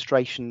Molly's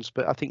illustrations.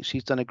 But I think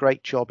she's done a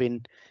great job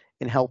in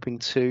helping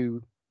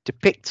to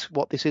depict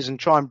what this is and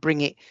try and bring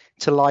it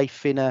to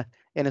life in a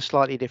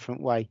slightly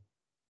different way.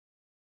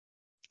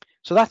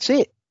 So that's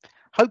it.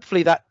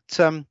 Hopefully that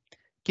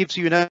gives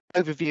you an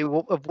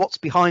overview of what's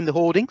behind the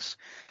hoardings,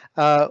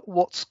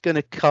 what's going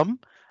to come.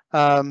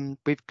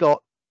 We've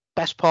got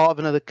best part of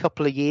another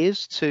couple of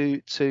years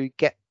to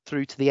get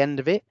through to the end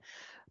of it,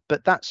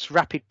 but that's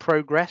rapid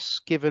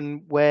progress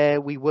given where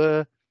we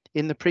were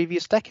in the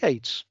previous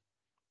decades.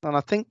 And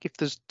I think if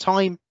there's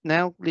time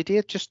now,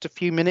 Lydia, just a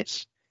few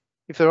minutes,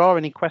 if there are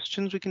any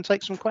questions, we can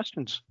take some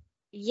questions.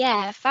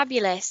 Yeah,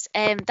 fabulous.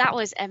 That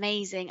was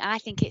amazing. I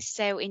think it's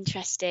so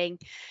interesting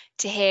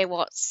to hear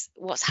what's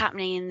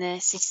happening in the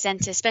city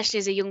centre, especially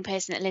as a young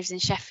person that lives in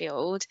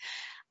Sheffield.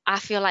 I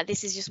feel like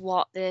this is just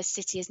what the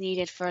city has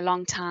needed for a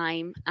long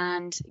time.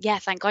 And yeah,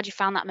 thank God you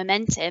found that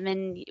momentum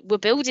and we're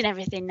building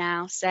everything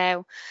now.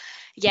 So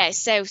yeah, it's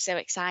so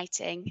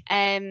exciting.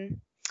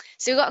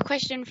 So we've got a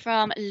question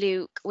from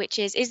Luke, which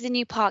is the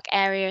new park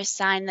area a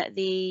sign that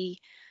the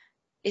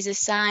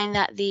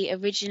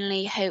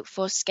originally hoped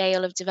for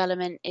scale of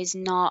development is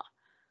not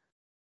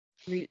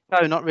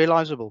not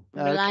realisable?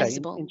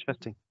 realisable. Okay,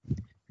 interesting.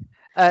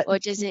 Or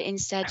does it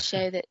instead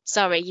show that?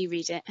 Sorry, you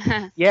read it.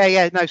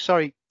 Yeah. No,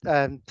 sorry.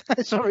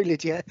 Sorry,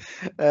 Lydia.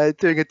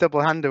 Doing a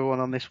double-hander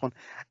one on this one.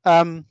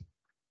 I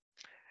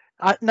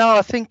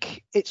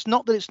think it's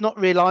not that it's not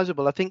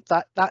realisable. I think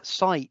that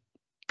site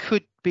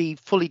could be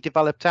fully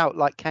developed out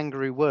like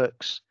Kangaroo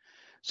Works.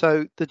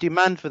 So the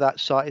demand for that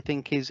site, I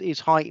think, is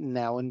heightened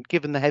now. And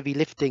given the heavy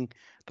lifting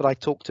that I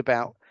talked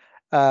about,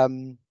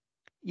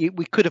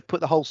 we could have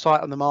put the whole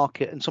site on the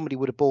market and somebody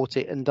would have bought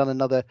it and done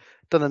another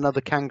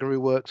Kangaroo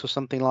Works or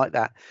something like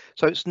that.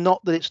 So it's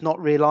not that it's not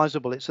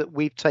realisable. It's that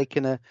we've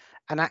taken an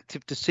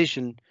active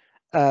decision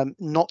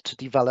not to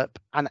develop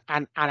and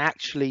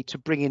actually to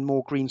bring in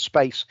more green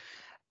space.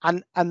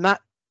 and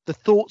that the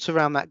thoughts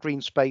around that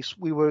green space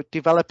we were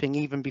developing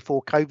even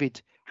before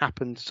COVID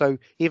happened. So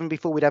even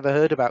before we'd ever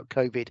heard about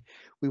COVID,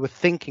 we were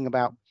thinking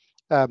about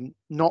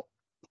not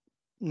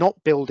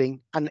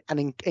building and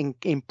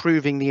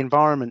improving the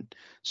environment.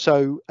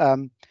 So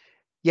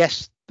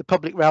yes, the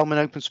public realm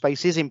and open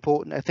space is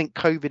important. I think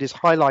COVID has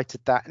highlighted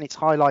that, and it's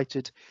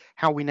highlighted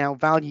how we now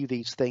value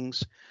these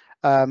things.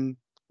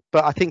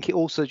 But I think it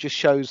also just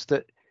shows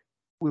that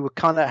we were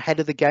kind of ahead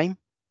of the game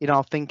in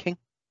our thinking.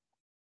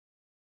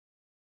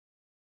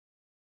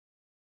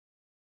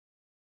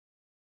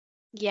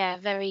 Yeah,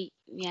 very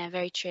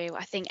true.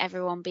 I think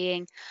everyone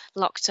being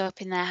locked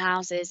up in their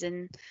houses,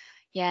 and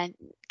yeah,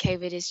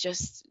 COVID has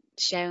just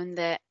shown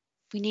that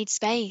we need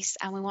space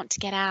and we want to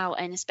get out,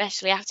 and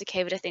especially after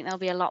COVID, I think there'll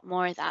be a lot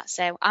more of that.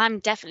 So I'm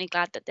definitely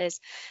glad that there's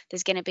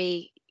going to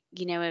be,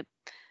 a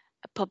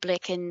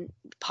public and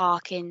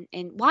park in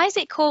why is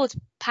it called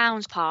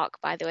Pounds Park,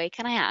 by the way?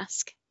 Can I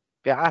ask?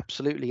 Yeah,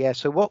 absolutely. Yeah.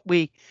 So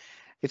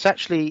it's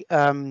actually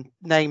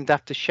named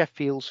after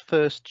Sheffield's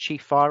first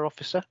chief fire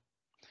officer,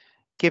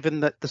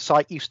 given that the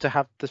site used to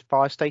have the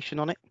fire station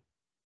on it.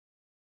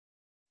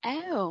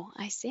 Oh,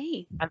 I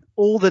see. And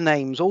all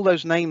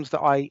those names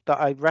that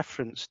I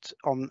referenced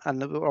on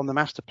the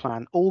master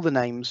plan, all the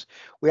names,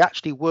 we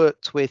actually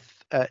worked with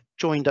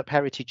Joined Up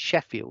Heritage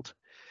Sheffield,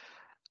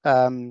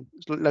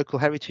 local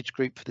heritage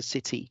group for the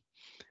city,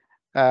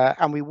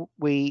 and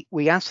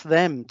we asked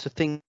them to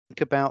think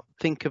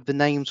of the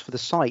names for the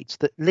sites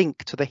that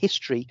link to the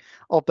history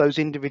of those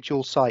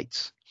individual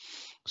sites.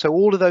 So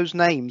all of those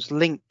names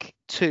link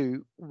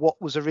to what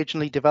was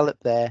originally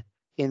developed there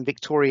in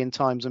Victorian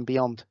times and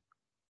beyond.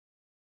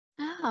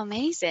 Oh,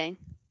 amazing.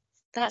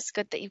 That's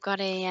good that you've got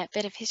a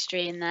bit of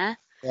history in there.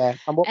 Yeah,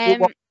 and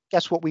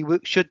what we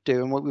should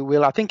do, and what we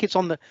will, I think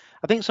some of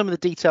the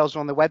details are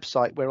on the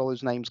website where all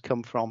those names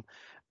come from.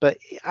 But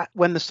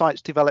when the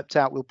site's developed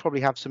out, we'll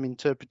probably have some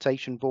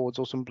interpretation boards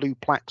or some blue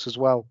plaques as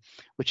well,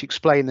 which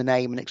explain the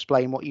name and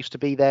explain what used to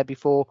be there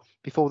before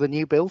the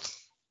new build.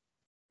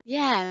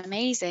 Yeah,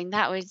 amazing.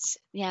 That would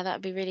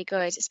be really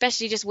good,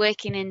 especially just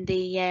working in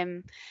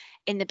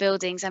the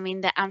buildings. I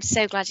mean, I'm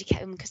so glad you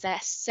kept them because they're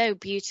so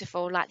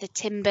beautiful. Like the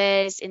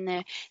timbers in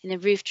the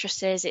roof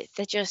trusses,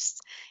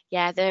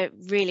 they're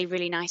really,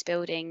 really nice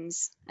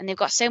buildings, and they've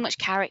got so much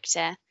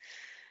character.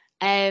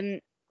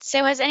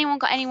 So has anyone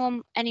got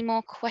any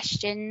more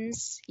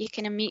questions? You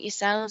can unmute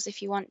yourselves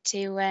if you want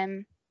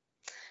to.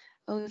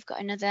 We've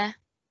got another.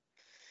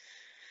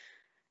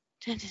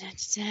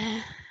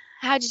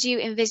 How did you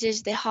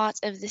envisage the heart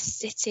of the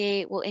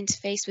city will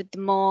interface with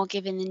the moor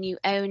given the new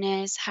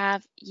owners?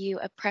 Have you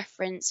a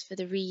preference for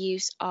the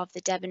reuse of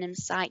the Debenham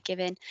site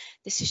given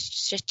the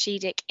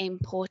strategic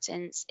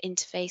importance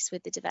interface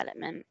with the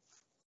development?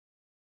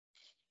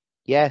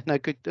 Yeah, no,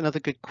 another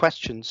good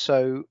question.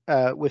 So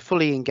we're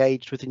fully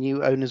engaged with the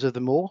new owners of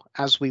the moor,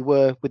 as we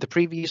were with the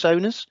previous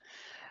owners.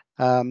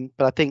 But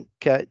I think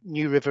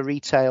New River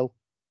Retail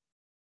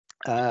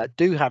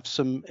do have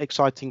some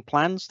exciting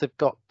plans. They've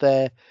got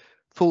their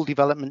full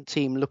development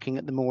team looking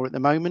at the moor at the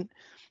moment.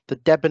 The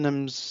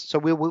Debenhams, so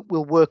we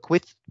will work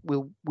with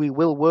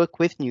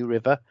New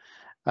River.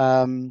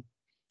 The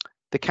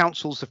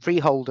council's the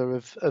freeholder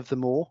of the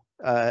moor.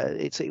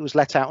 It was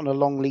let out on a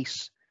long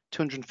lease,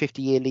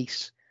 250-year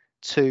lease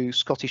to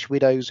Scottish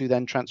widows, who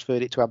then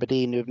transferred it to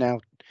Aberdeen, who have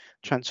now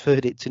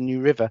transferred it to New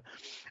River.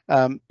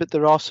 But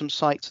there are some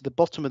sites at the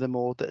bottom of the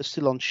moor that are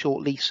still on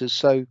short leases.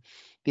 So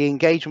the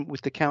engagement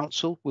with the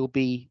council will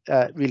be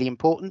really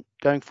important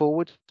going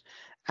forward.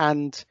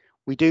 And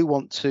we do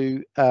want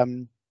to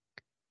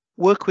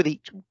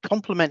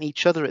complement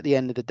each other at the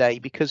end of the day,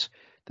 because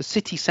the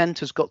city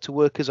centre's got to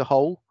work as a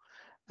whole,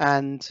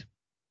 and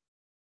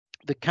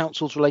the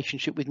council's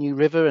relationship with New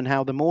River and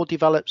how the moor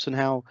develops and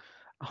how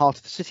Heart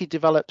of the City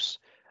develops,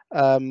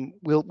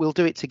 we'll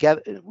do it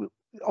together.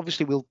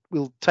 Obviously,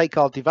 we'll take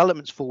our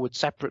developments forward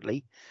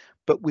separately,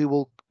 but we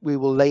will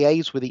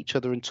liaise with each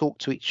other and talk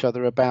to each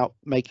other about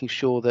making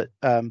sure that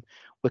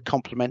we're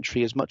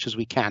complementary as much as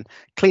we can.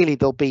 Clearly,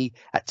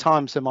 at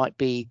times there might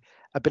be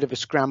a bit of a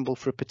scramble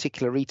for a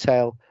particular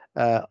retail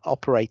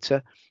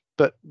operator,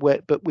 but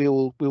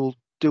we'll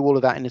do all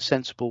of that in a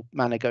sensible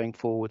manner going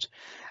forward.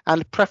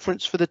 And a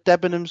preference for the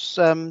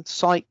Debenhams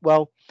site,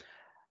 well,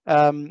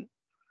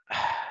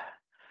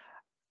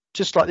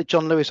 just like the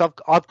John Lewis,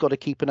 I've got to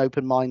keep an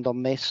open mind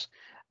on this.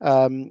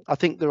 I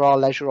think there are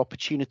leisure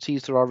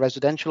opportunities, there are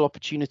residential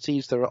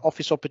opportunities, there are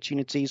office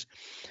opportunities.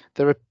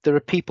 There are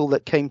people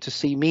that came to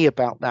see me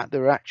about that.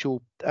 There are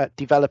actual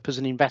developers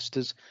and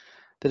investors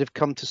that have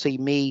come to see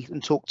me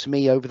and talk to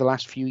me over the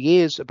last few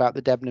years about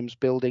the Debenhams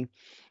building.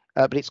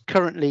 But it's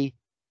currently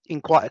in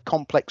quite a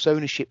complex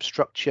ownership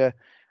structure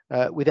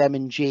with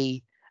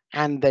M&G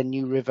and then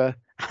New River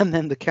and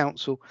then the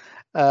council.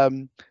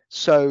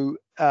 So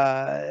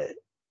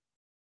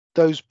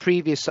those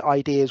previous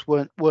ideas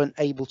weren't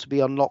able to be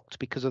unlocked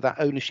because of that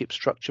ownership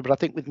structure. But I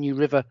think with New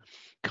River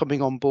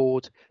coming on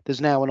board,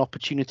 there's now an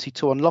opportunity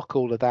to unlock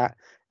all of that,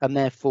 and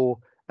therefore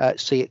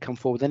see it come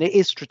forward. And it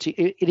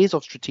is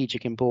of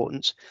strategic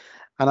importance.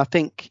 And I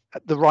think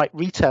the right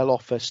retail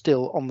offer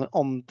still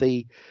on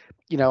the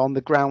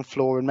ground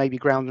floor and maybe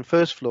ground and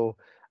first floor,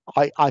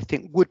 I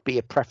think would be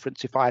a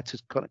preference if I had to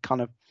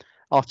kind of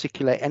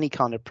articulate any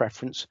kind of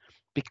preference,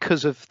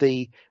 because of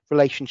the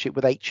relationship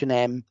with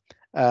H&M,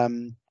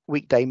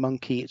 Weekday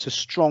Monkey. It's a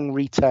strong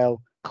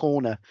retail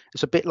corner.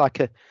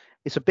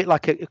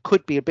 It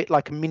could be a bit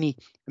like a mini,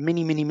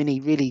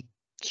 really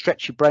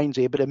stretch your brains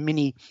here, but a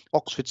mini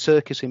Oxford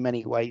Circus in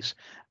many ways,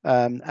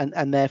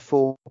 and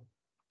therefore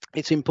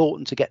it's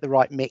important to get the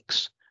right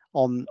mix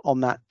on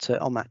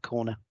that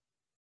corner.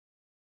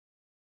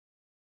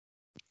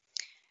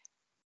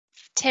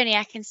 Tony,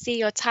 I can see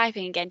you're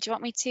typing again. Do you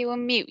want me to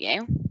unmute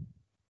you?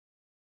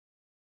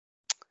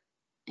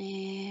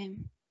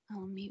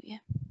 I'll unmute you.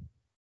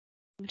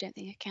 I don't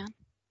think I can.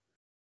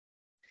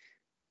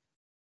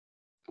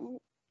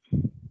 Oh.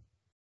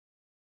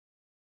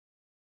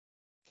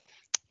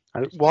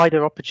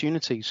 Wider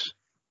opportunities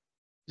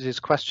is his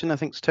question. I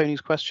think it's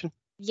Tony's question.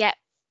 Yep.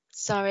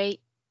 Sorry.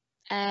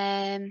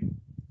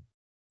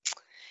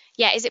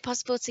 Yeah, is it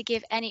possible to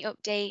give any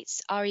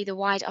updates or either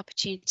wider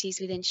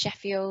opportunities within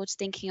Sheffield,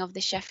 thinking of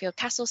the Sheffield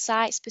Castle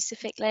site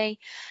specifically,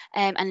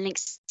 and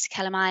links to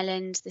Kelham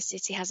Island? The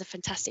city has a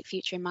fantastic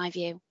future in my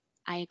view.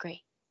 I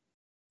agree.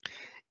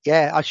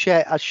 Yeah, I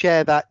share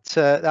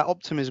that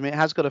optimism. It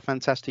has got a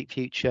fantastic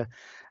future.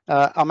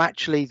 I'm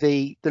actually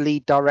the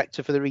lead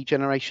director for the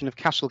regeneration of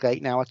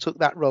Castlegate now. I took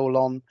that role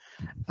on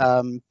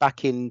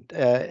back in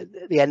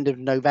the end of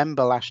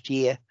November last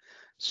year.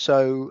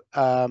 So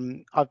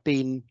I've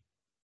been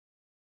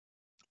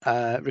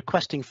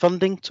requesting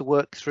funding to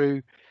work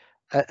through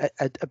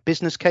a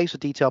business case, a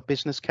detailed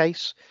business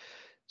case,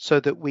 so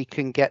that we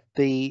can get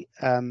the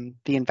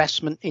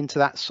investment into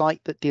that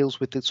site that deals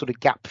with the sort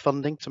of gap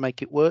funding to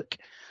make it work.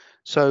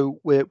 So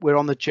we're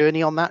on the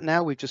journey on that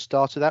now. We've just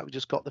started that. We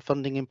just got the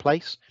funding in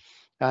place,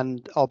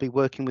 and I'll be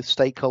working with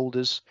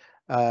stakeholders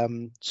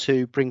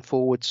to bring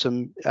forward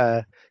some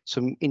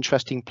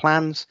interesting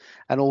plans,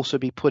 and also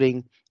be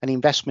putting an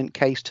investment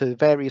case to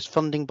various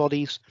funding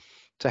bodies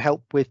to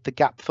help with the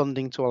gap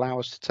funding to allow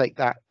us to take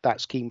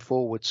that scheme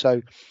forward.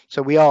 So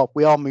we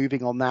are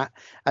moving on that,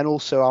 and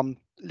also I'm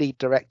lead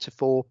director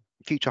for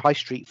Future High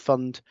Street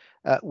Fund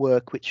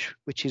work, which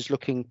is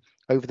looking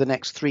over the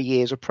next 3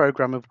 years, a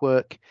programme of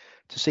work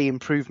to see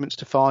improvements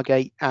to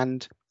Fargate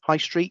and High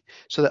Street,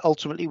 so that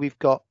ultimately we've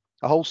got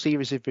a whole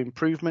series of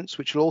improvements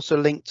which will also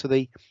link to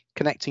the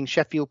Connecting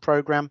Sheffield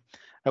programme,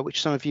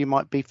 which some of you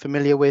might be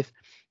familiar with,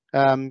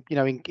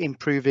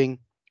 improving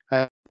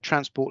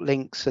transport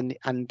links and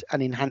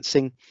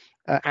enhancing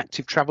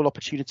active travel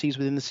opportunities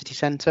within the city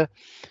centre.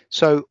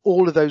 So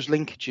all of those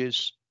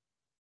linkages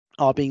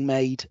are being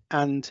made,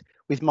 and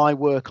with my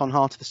work on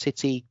Heart of the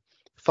City,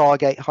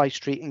 Fargate, High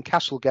Street and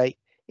Castlegate,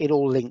 it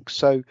all links.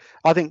 So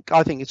I think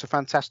it's a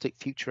fantastic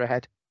future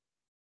ahead.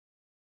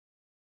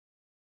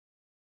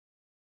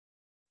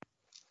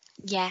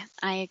 Yeah,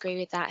 I agree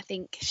with that. I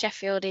think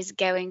Sheffield is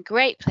going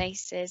great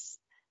places.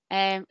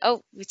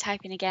 Oh, we're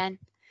typing again.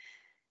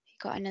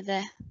 Got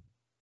another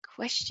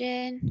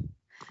question.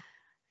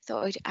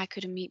 Thought I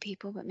could unmute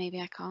people, but maybe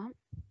I can't.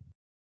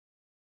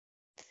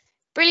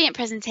 Brilliant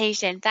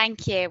presentation.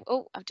 Thank you.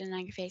 Oh, I've done an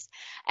angry face.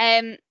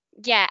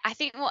 Yeah, I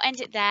think we'll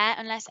end it there,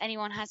 unless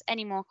anyone has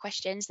any more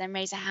questions, then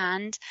raise a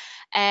hand.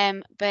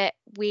 But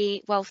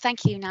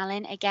thank you,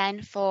 Nalin,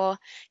 again for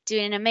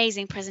doing an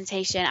amazing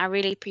presentation. I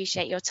really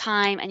appreciate your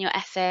time and your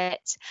effort,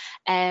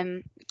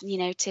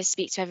 to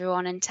speak to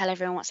everyone and tell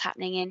everyone what's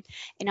happening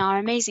in our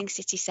amazing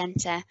city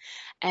centre.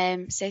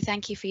 So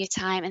thank you for your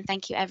time, and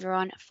thank you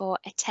everyone for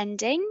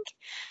attending.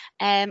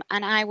 And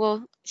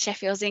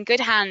Sheffield's in good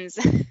hands.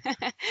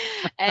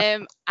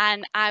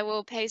 And I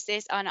will post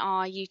this on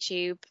our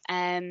YouTube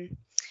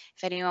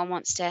if anyone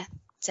wants to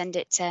send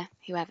it to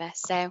whoever.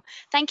 So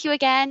thank you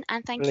again,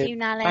 and thank you,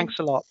 Nalin. Thanks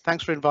a lot.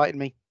 Thanks for inviting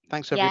me.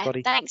 Thanks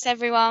everybody. Yeah, thanks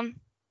everyone.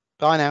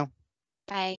 Bye now. Bye.